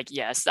you'd be like,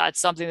 yes, that's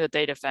something that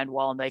they defend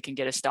well and they can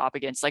get a stop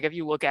against. Like if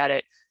you look at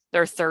it,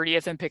 they're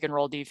 30th in pick and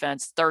roll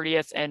defense,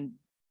 30th in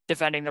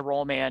defending the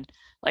roll man,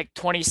 like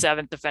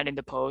 27th defending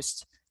the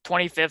post,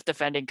 25th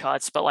defending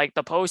cuts. But like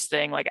the post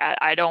thing, like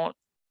I don't,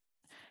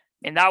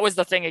 and that was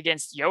the thing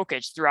against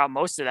Jokic throughout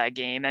most of that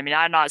game.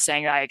 I'm not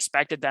saying I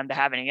expected them to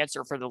have an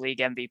answer for the league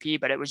MVP,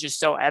 but it was just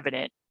so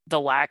evident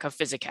the lack of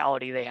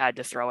physicality they had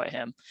to throw at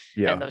him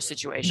in those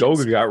situations.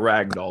 Goga got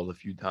ragdolled a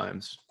few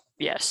times.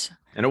 Yes.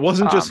 And it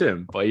wasn't just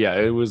him, but yeah,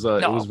 it was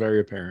very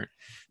apparent.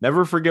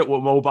 Never forget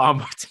what Mo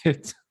Bamba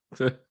did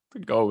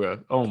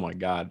Goga. Oh my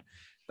God.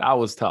 That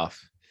was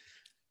tough.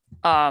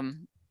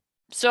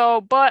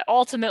 But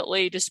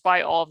ultimately,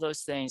 despite all of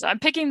those things, I'm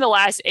picking the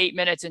last 8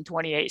 minutes and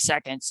 28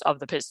 seconds of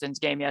the Pistons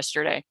game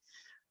yesterday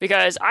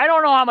because I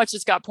don't know how much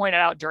this got pointed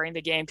out during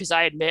the game because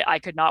I admit I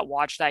could not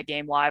watch that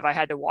game live. I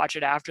had to watch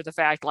it after the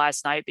fact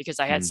last night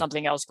because I had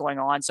something else going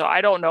on. So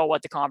I don't know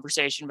what the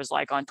conversation was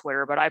like on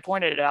Twitter, but I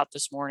pointed it out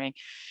this morning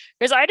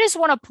because I just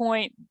want to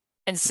point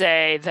and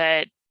say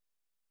that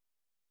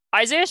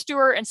Isaiah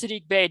Stewart and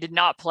Saddiq Bey did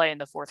not play in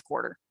the fourth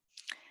quarter.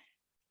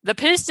 The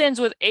Pistons,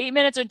 with 8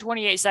 minutes and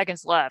 28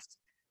 seconds left,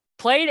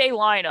 played a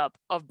lineup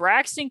of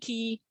Braxton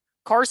Key,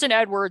 Carson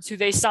Edwards, who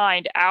they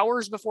signed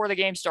hours before the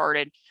game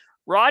started,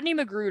 Rodney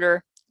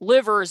McGruder,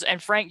 Livers,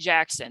 and Frank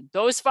Jackson.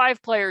 Those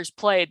 5 players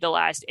played the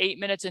last 8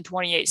 minutes and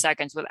 28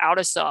 seconds without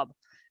a sub.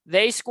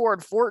 They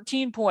scored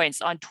 14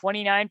 points on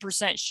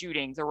 29%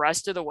 shooting the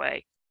rest of the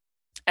way,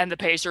 and the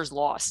Pacers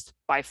lost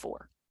by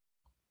 4.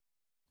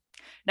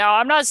 Now,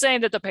 I'm not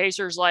saying that the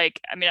Pacers,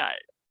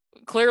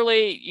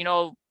 clearly,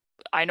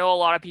 I know a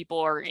lot of people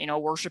are,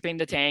 worshiping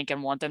the tank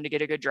and want them to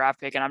get a good draft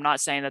pick. And I'm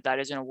not saying that that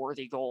isn't a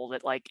worthy goal,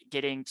 that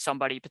getting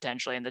somebody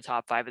potentially in the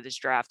top 5 of this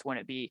draft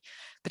wouldn't be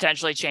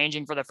potentially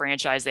changing for the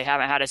franchise. They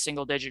haven't had a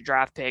single digit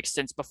draft pick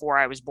since before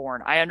I was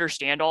born. I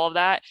understand all of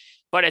that,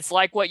 but it's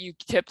like what you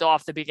tipped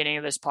off the beginning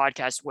of this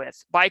podcast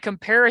with. By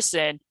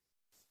comparison,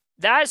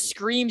 that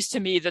screams to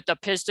me that the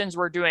Pistons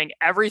were doing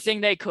everything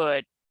they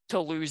could to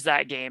lose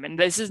that game. And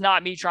this is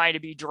not me trying to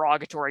be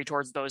derogatory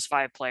towards those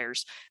 5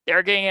 players.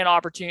 They're getting an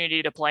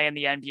opportunity to play in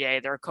the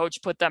NBA. Their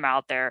coach put them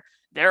out there.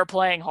 They're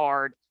playing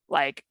hard.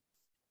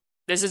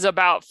 This is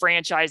about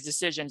franchise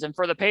decisions. And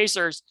for the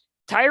Pacers,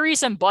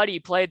 Tyrese and Buddy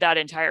played that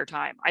entire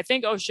time. I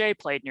think O'Shea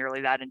played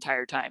nearly that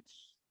entire time.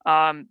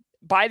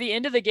 By the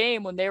end of the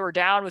game, when they were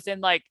down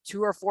within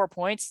 2 or 4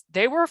 points,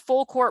 they were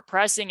full court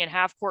pressing and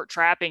half court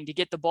trapping to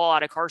get the ball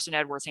out of Carson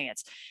Edwards'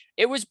 hands.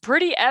 It was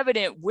pretty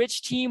evident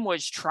which team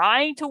was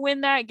trying to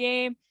win that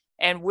game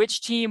and which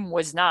team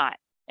was not.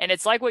 And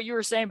it's like what you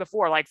were saying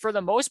before, for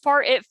the most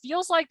part, it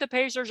feels like the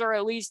Pacers are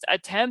at least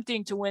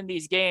attempting to win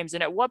these games.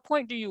 And at what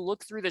point do you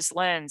look through this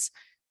lens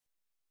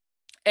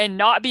and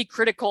not be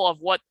critical of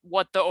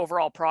what the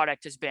overall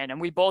product has been?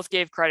 And we both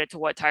gave credit to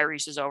what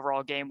Tyrese's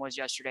overall game was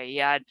yesterday. He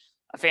had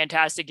a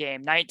fantastic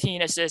game,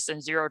 19 assists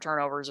and 0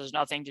 turnovers. There's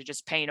nothing to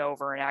just paint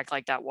over and act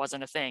like that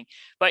wasn't a thing.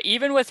 But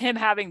even with him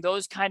having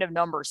those kind of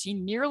numbers, he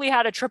nearly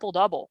had a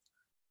triple-double.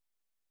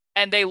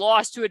 And they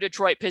lost to a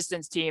Detroit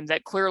Pistons team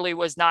that clearly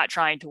was not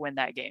trying to win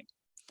that game.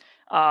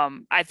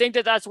 I think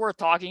that that's worth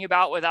talking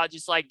about without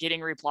just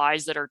getting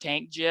replies that are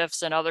tank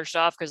gifs and other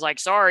stuff. Because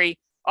sorry,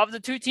 of the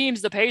 2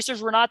 teams, the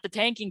Pacers were not the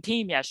tanking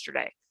team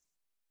yesterday.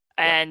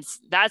 And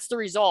that's the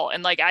result.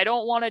 And I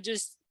don't want to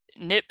just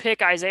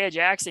nitpick Isaiah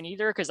Jackson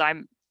either, because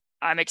I'm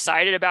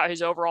excited about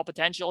his overall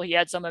potential. He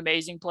had some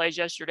amazing plays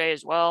yesterday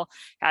as well.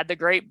 Had the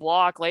great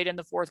block late in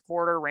the fourth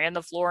quarter, ran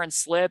the floor and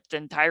slipped,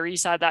 and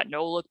Tyrese had that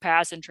no-look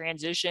pass in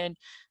transition.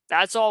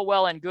 That's all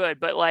well and good,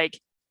 but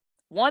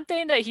one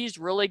thing that he's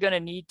really going to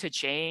need to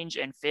change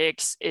and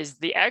fix is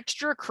the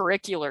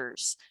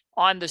extracurriculars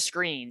on the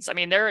screens. I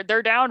mean,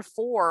 they're down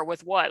 4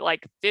 with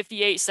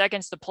 58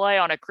 seconds to play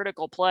on a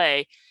critical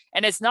play.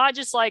 And it's not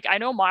just I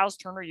know Miles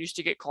Turner used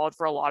to get called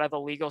for a lot of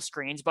illegal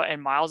screens, but in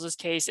Miles's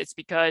case, it's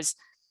because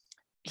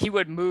he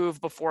would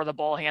move before the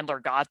ball handler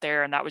got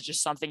there. And that was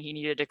just something he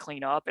needed to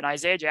clean up. In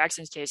Isaiah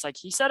Jackson's case,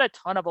 he set a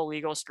ton of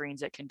illegal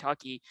screens at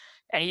Kentucky,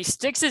 and he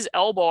sticks his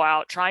elbow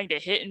out trying to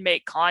hit and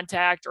make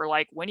contact, or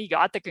when he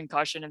got the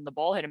concussion and the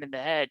ball hit him in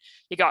the head,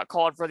 he got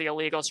called for the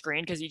illegal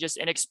screen because he just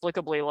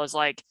inexplicably was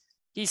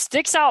he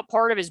sticks out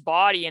part of his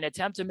body in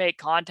attempt to make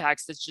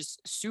contacts that's just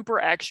super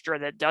extra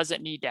that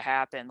doesn't need to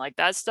happen.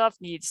 That stuff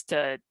needs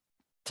to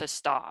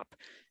stop.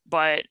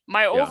 But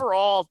my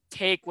overall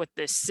take with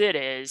this sit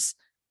is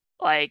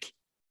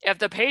if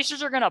the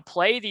Pacers are going to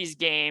play these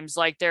games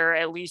they're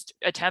at least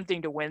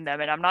attempting to win them.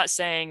 And I'm not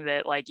saying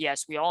that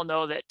yes, we all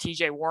know that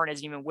TJ Warren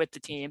isn't even with the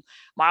team.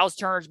 Miles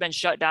Turner's been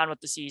shut down with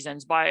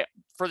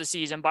for the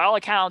season. By all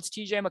accounts,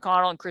 TJ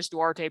McConnell and Chris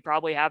Duarte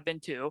probably have been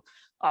too.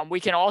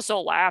 We can also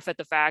laugh at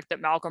the fact that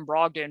Malcolm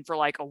Brogdon for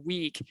a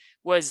week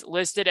was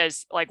listed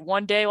as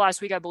one day last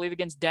week, I believe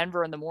against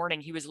Denver in the morning,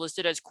 he was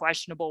listed as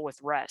questionable with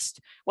rest.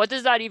 What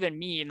does that even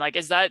mean?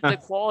 Is that the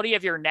quality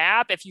of your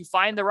nap? If you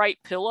find the right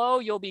pillow,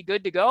 you'll be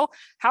good to go.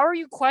 How are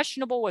you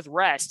questionable with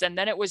rest? And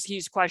then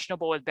he's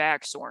questionable with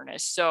back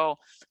soreness. So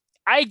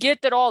I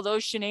get that all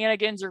those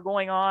shenanigans are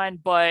going on,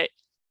 but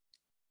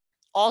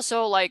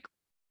also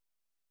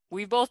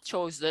we both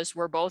chose this.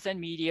 We're both in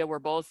media. We're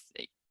both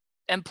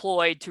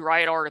employed to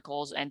write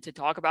articles and to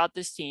talk about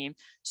this team.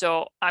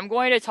 So I'm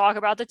going to talk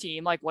about the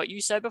team, like what you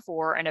said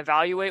before, and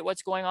evaluate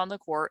what's going on the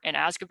court and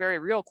ask a very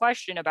real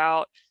question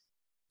about,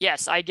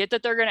 yes, I get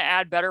that they're going to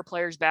add better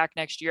players back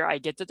next year. I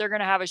get that they're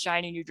going to have a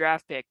shiny new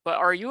draft pick, but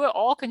are you at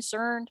all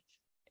concerned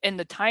in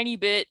the tiny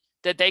bit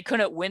that they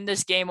couldn't win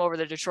this game over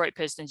the Detroit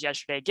Pistons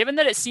yesterday, given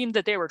that it seemed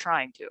that they were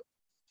trying to?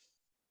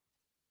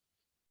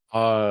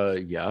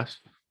 Yes.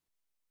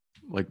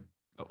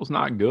 That was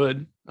not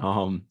good.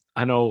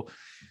 I know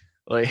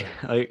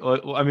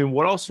I mean,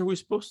 what else are we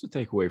supposed to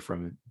take away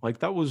from it? Like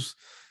that was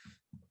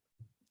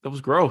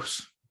gross.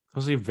 That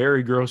was a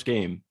very gross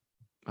game.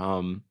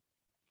 And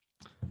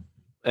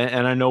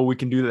I know we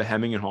can do the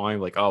hemming and hawing,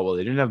 like, oh well,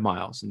 they didn't have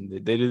Miles and they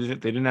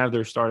didn't have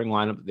their starting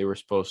lineup that they were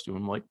supposed to.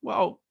 I'm like,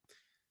 well,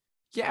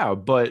 yeah,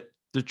 but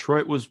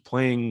Detroit was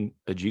playing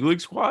a G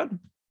League squad,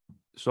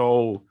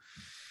 so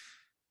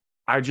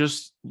I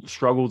just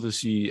struggle to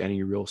see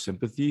any real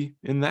sympathy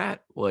in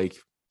that. Like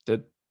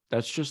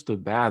that's just a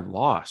bad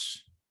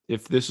loss.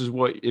 If this is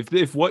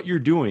if what you're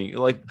doing,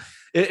 like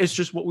it's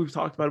just what we've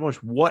talked about a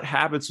bunch. What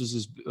habits is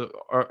this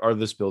are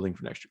this building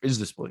for next year? Is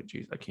this building?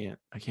 Geez, I can't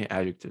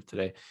adjective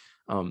today.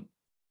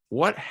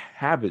 What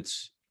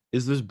habits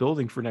is this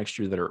building for next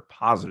year that are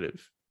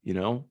positive?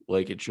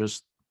 Like it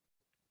just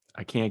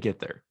I can't get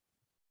there.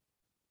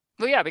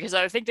 Well, yeah, because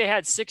I think they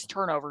had 6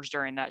 turnovers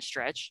during that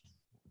stretch.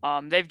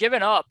 They've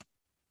given up,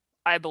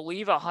 I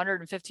believe,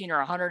 115 or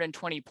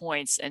 120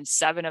 points in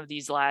 6 of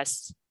these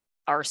last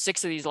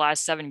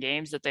 7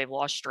 games that they've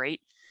lost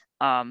straight.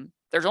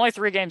 There's only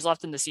 3 games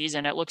left in the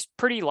season. It looks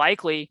pretty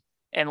likely,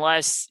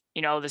 unless,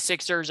 the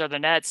Sixers or the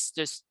Nets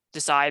just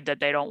decide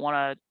that they don't want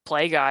to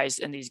play guys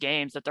in these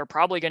games, that they're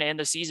probably going to end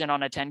the season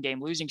on a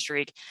 10-game losing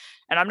streak.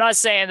 And I'm not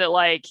saying that,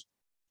 like,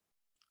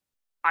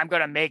 I'm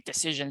going to make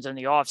decisions in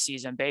the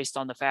offseason based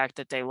on the fact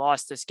that they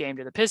lost this game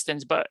to the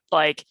Pistons, but,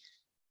 like,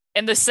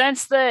 in the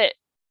sense that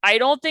I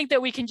don't think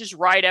that we can just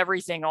write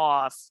everything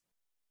off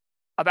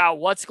about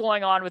what's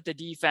going on with the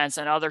defense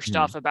and other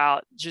stuff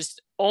about just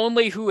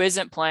only who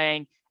isn't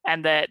playing,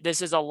 and that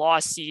this is a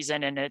lost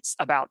season and it's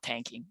about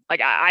tanking.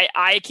 Like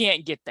I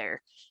can't get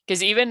there,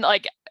 because even,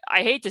 like,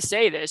 I hate to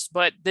say this,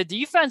 but the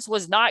defense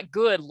was not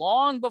good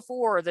long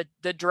before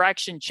the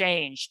direction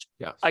changed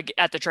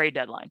at the trade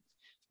deadline.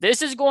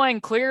 This is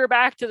going clear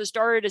back to the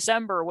start of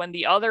December, when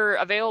the other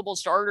available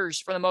starters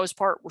for the most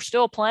part were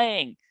still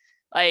playing.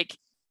 Like,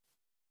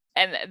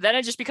 and then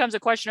it just becomes a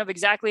question of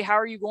exactly how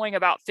are you going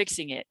about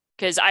fixing it?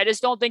 Because I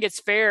just don't think it's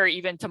fair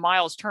even to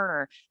Miles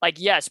Turner. Like,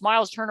 yes,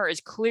 Miles Turner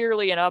is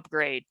clearly an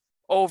upgrade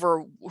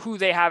over who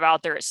they have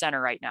out there at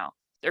center right now.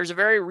 There's a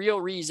very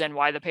real reason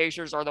why the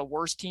Pacers are the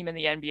worst team in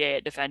the NBA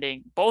at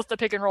defending both the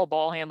pick and roll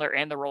ball handler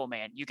and the roll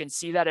man. You can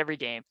see that every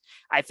game.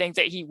 I think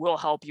that he will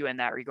help you in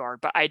that regard,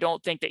 but I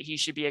don't think that he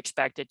should be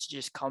expected to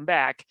just come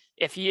back,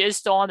 if he is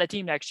still on the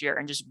team next year,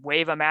 and just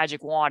wave a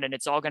magic wand and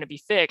it's all going to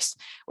be fixed,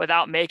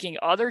 without making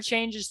other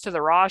changes to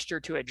the roster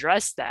to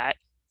address that,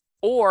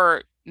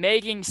 or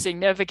making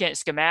significant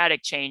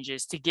schematic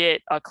changes to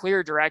get a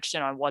clear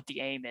direction on what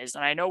the aim is.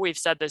 And I know we've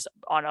said this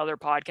on other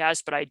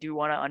podcasts, but I do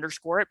want to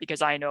underscore it,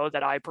 because I know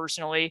that I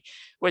personally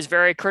was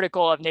very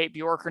critical of Nate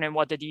Bjorkgren and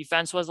what the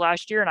defense was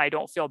last year, and I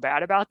don't feel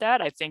bad about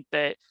that. I think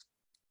that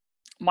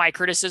my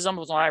criticism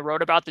was, when I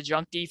wrote about the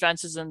junk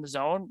defenses in the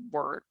zone,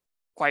 were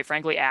quite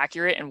frankly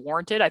accurate and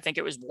warranted. I think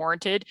it was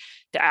warranted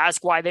to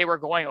ask why they were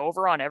going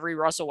over on every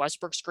Russell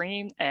Westbrook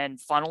screen and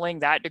funneling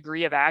that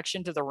degree of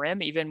action to the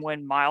rim, even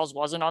when Miles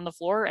wasn't on the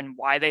floor, and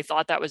why they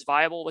thought that was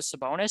viable with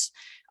Sabonis.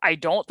 I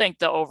don't think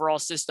the overall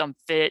system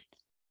fit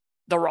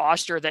the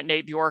roster that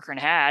Nate Bjorkgren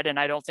had, and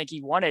I don't think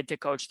he wanted to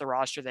coach the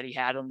roster that he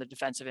had on the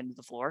defensive end of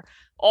the floor.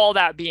 All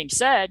that being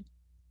said,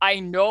 I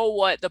know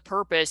what the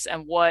purpose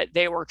and what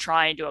they were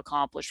trying to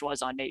accomplish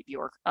was under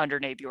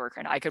Nate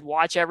Bjorkgren. I could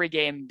watch every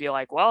game and be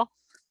like, well,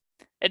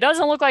 it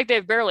doesn't look like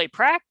they've barely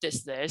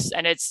practiced this,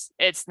 and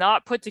it's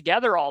not put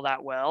together all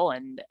that well,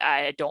 and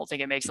I don't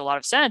think it makes a lot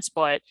of sense,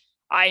 but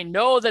I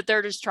know that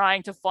they're just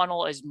trying to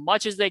funnel as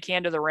much as they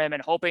can to the rim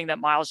and hoping that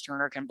Miles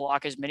Turner can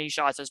block as many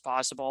shots as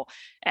possible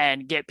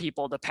and get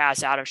people to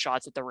pass out of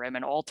shots at the rim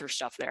and alter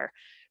stuff there.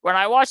 When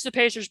I watch the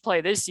Pacers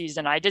play this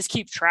season, I just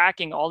keep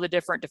tracking all the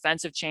different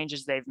defensive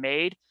changes they've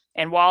made.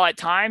 And while at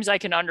times I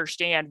can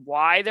understand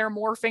why they're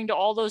morphing to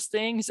all those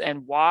things,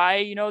 and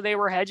why, they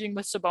were hedging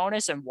with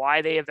Sabonis, and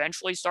why they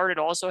eventually started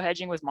also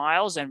hedging with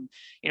Miles, and,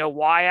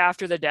 why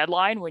after the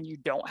deadline, when you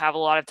don't have a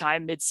lot of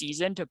time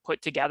mid-season to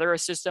put together a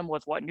system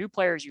with what new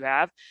players you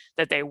have,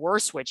 that they were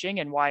switching,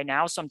 and why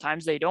now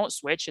sometimes they don't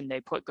switch and they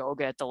put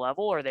Goga at the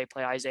level, or they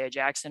play Isaiah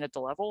Jackson at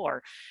the level,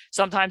 or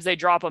sometimes they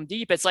drop them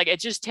deep. It's like,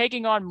 it's just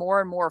taking on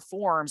more and more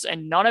forms,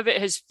 and none of it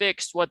has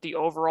fixed what the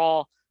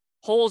overall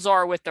holes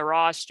are with the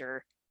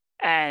roster.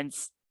 And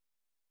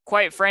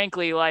quite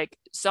frankly, like,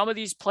 some of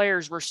these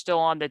players were still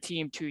on the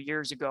team 2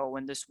 years ago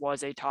when this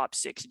was a top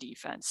 6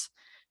 defense.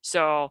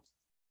 So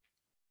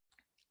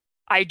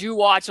I do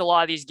watch a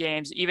lot of these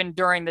games, even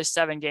during this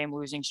 7-game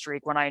losing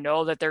streak, when I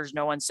know that there's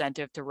no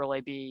incentive to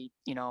really be,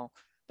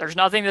 there's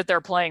nothing that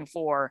they're playing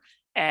for.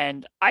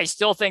 And I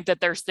still think that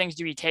there's things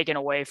to be taken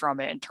away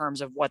from it in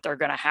terms of what they're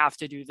going to have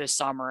to do this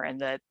summer, and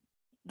that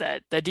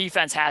the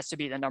defense has to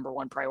be the number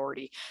one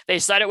priority. They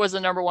said it was the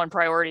number one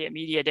priority at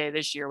media day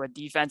this year with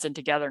defense and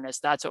togetherness.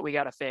 That's what we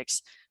got to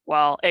fix.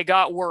 Well, it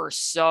got worse.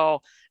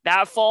 So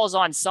that falls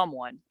on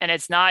someone. And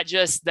it's not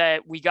just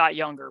that we got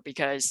younger,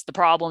 because the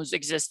problems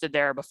existed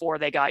there before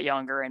they got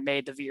younger and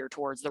made the veer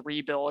towards the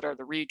rebuild or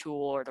the retool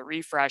or the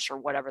refresh or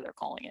whatever they're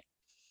calling it.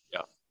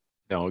 Yeah,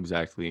 no,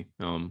 exactly.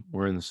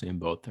 We're in the same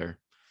boat there.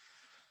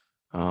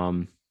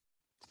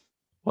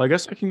 Well, I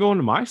guess I can go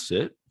into my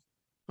sit.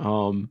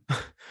 Um,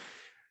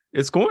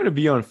 it's going to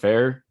be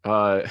unfair,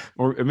 or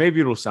maybe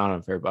it'll sound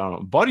unfair, but I don't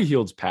know. Buddy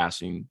Hield's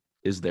passing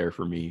is there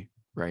for me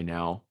right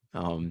now.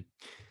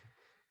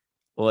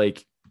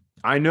 Like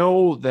I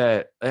know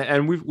that,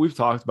 and we've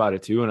talked about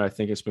it too, and I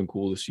think it's been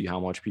cool to see how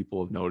much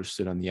people have noticed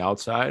it on the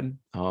outside.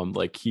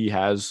 Like he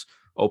has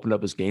opened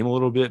up his game a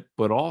little bit,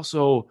 but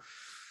also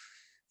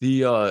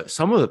the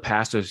some of the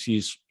passes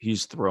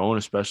he's thrown,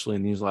 especially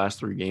in these last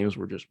 3 games,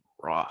 were just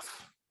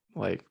rough.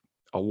 Like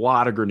a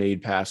lot of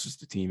grenade passes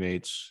to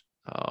teammates.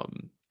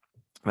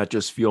 That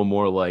just feel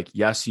more like,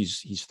 yes,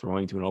 he's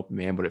throwing to an open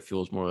man, but it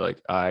feels more like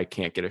I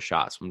can't get a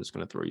shot, so I'm just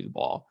going to throw you the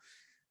ball.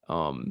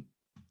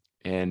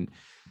 And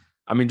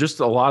I mean, just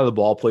a lot of the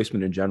ball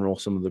placement in general,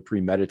 some of the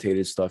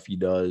premeditated stuff he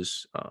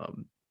does.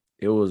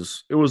 It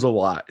was a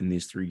lot in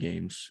these 3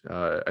 games.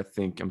 I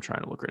think I'm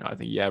trying to look right now. I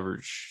think he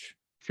averaged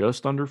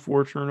just under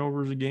 4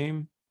 turnovers a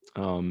game,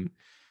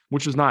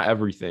 which is not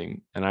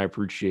everything. And I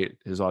appreciate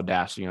his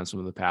audacity on some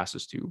of the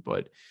passes too,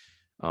 but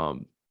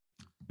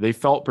they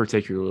felt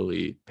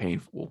particularly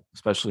painful,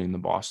 especially in the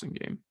Boston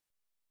game.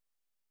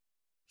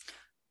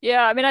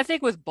 Yeah, I mean, I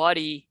think with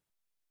Buddy,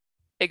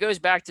 it goes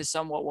back to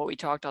somewhat what we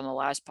talked on the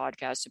last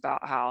podcast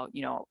about how,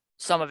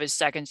 some of his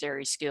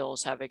secondary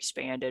skills have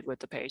expanded with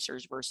the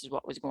Pacers versus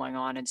what was going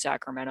on in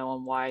Sacramento,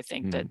 and why I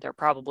think that there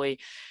probably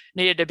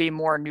needed to be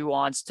more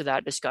nuance to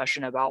that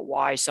discussion about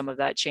why some of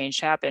that change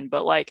happened.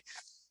 But like,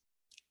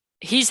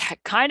 he's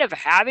kind of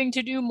having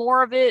to do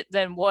more of it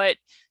than what,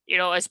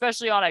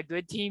 especially on a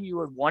good team, you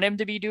would want him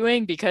to be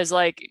doing, because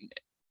like,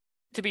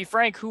 to be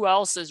frank, who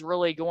else is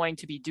really going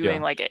to be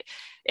doing like it?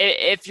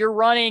 If you're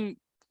running,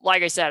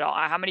 like I said,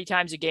 how many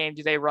times a game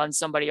do they run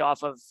somebody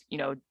off of,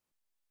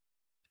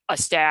 a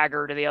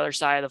stagger to the other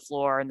side of the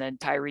floor, and then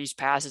Tyrese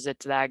passes it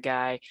to that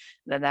guy,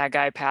 then that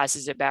guy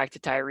passes it back to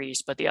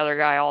Tyrese, but the other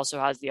guy also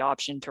has the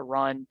option to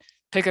run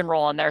pick and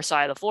roll on their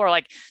side of the floor.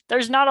 Like,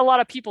 there's not a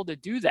lot of people to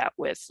do that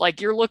with.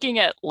 Like, you're looking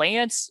at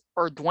Lance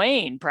or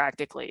Dwayne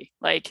practically.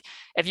 Like,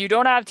 if you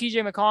don't have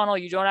TJ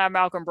McConnell, you don't have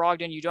Malcolm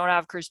Brogdon, you don't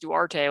have Chris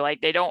Duarte, like,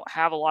 they don't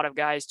have a lot of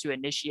guys to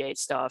initiate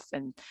stuff.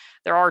 And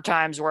there are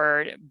times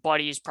where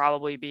Buddy's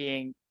probably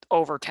being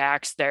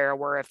overtaxed there,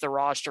 where if the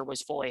roster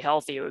was fully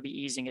healthy, it would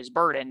be easing his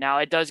burden. Now,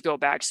 it does go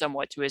back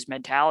somewhat to his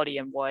mentality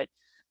and what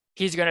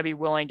he's going to be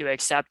willing to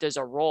accept as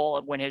a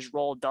role when his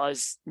role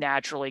does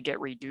naturally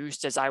get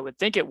reduced, as I would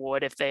think it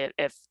would if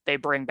they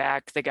bring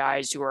back the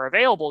guys who are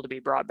available to be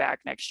brought back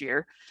next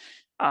year.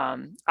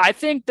 I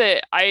think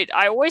that I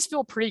always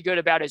feel pretty good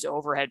about his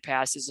overhead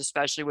passes,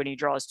 especially when he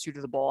draws 2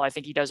 to the ball. I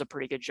think he does a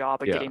pretty good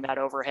job of getting that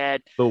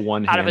overhead the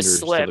one out of a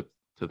slip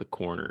to the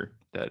corner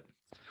that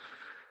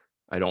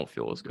I don't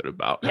feel as good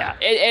about. Yeah,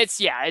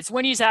 it's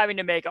when he's having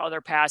to make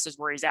other passes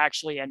where he's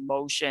actually in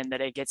motion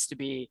that it gets to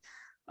be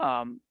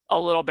a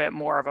little bit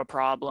more of a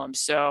problem.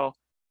 So,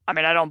 I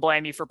mean, I don't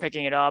blame you for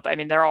picking it up. I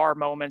mean, there are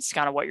moments,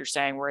 kind of what you're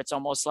saying, where it's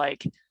almost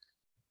like,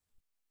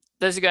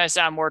 this is going to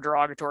sound more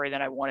derogatory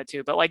than I wanted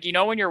to, but like,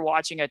 when you're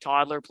watching a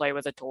toddler play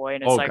with a toy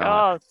and it's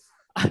God.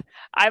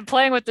 I'm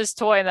playing with this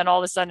toy, and then all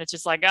of a sudden it's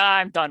just like,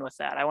 I'm done with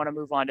that. I want to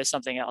move on to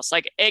something else.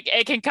 Like,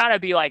 it can kind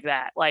of be like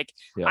that. Like,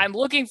 I'm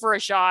looking for a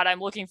shot.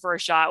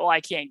 Well,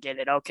 I can't get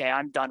it. Okay,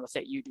 I'm done with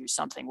it. You do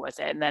something with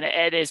it. And then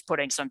it is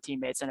putting some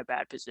teammates in a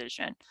bad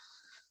position.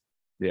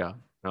 Yeah.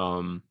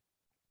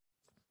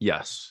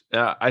 Yes.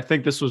 I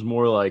think this was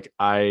more like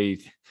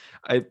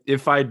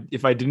if I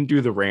didn't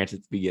do the rant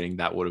at the beginning,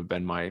 that would have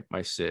been my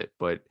sit.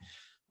 But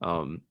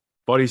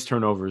Buddy's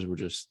turnovers were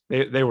just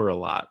they were a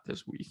lot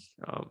this week.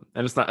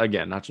 And it's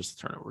not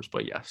just the turnovers,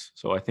 but yes.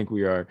 So I think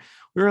we're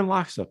in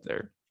lockstep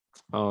there.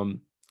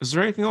 Is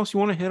there anything else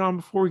you want to hit on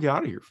before we get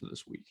out of here for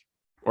this week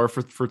or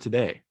for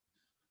today?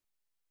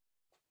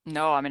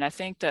 No, I mean, I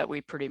think that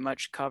we pretty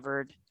much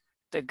covered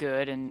the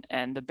good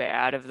and the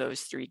bad of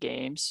those 3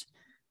 games.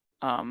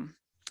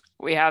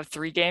 We have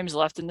 3 games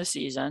left in the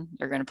season.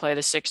 They're going to play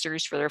the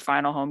Sixers for their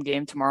final home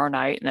game tomorrow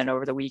night, and then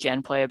over the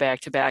weekend play a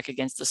back-to-back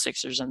against the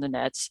Sixers and the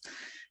Nets.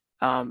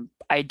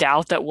 I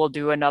doubt that we'll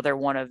do another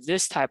one of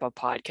this type of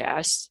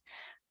podcast.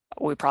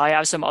 We probably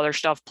have some other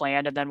stuff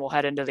planned, and then we'll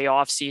head into the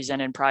off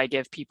season and probably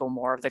give people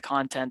more of the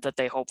content that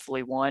they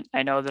hopefully want.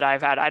 I know that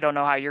I don't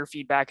know how your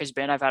feedback has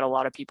been. I've had a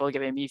lot of people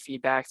giving me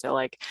feedback that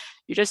like,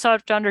 you just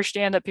have to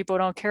understand that people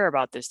don't care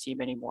about this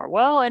team anymore.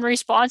 Well, in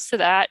response to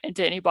that, and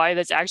to anybody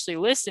that's actually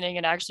listening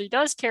and actually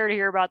does care to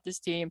hear about this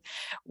team,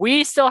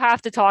 we still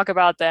have to talk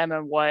about them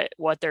and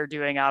what they're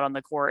doing out on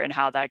the court and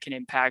how that can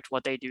impact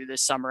what they do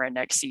this summer and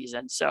next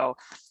season. So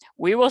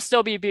we will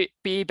still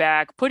be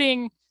back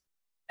putting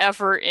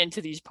effort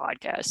into these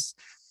podcasts.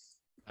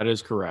 That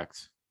is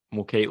correct.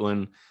 Well,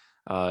 Caitlin,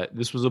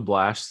 this was a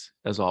blast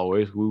as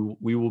always.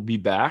 We will be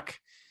back.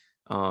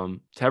 To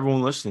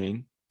everyone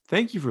listening,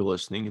 thank you for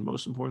listening. And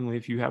most importantly,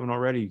 if you haven't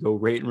already, go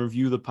rate and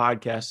review the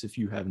podcast. If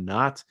you have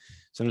not,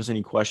 send us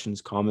any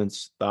questions,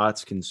 comments,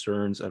 thoughts,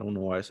 concerns. I don't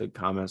know why I said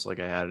comments like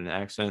I had an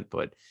accent,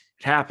 but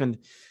it happened.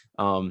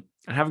 And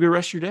have a good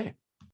rest of your day.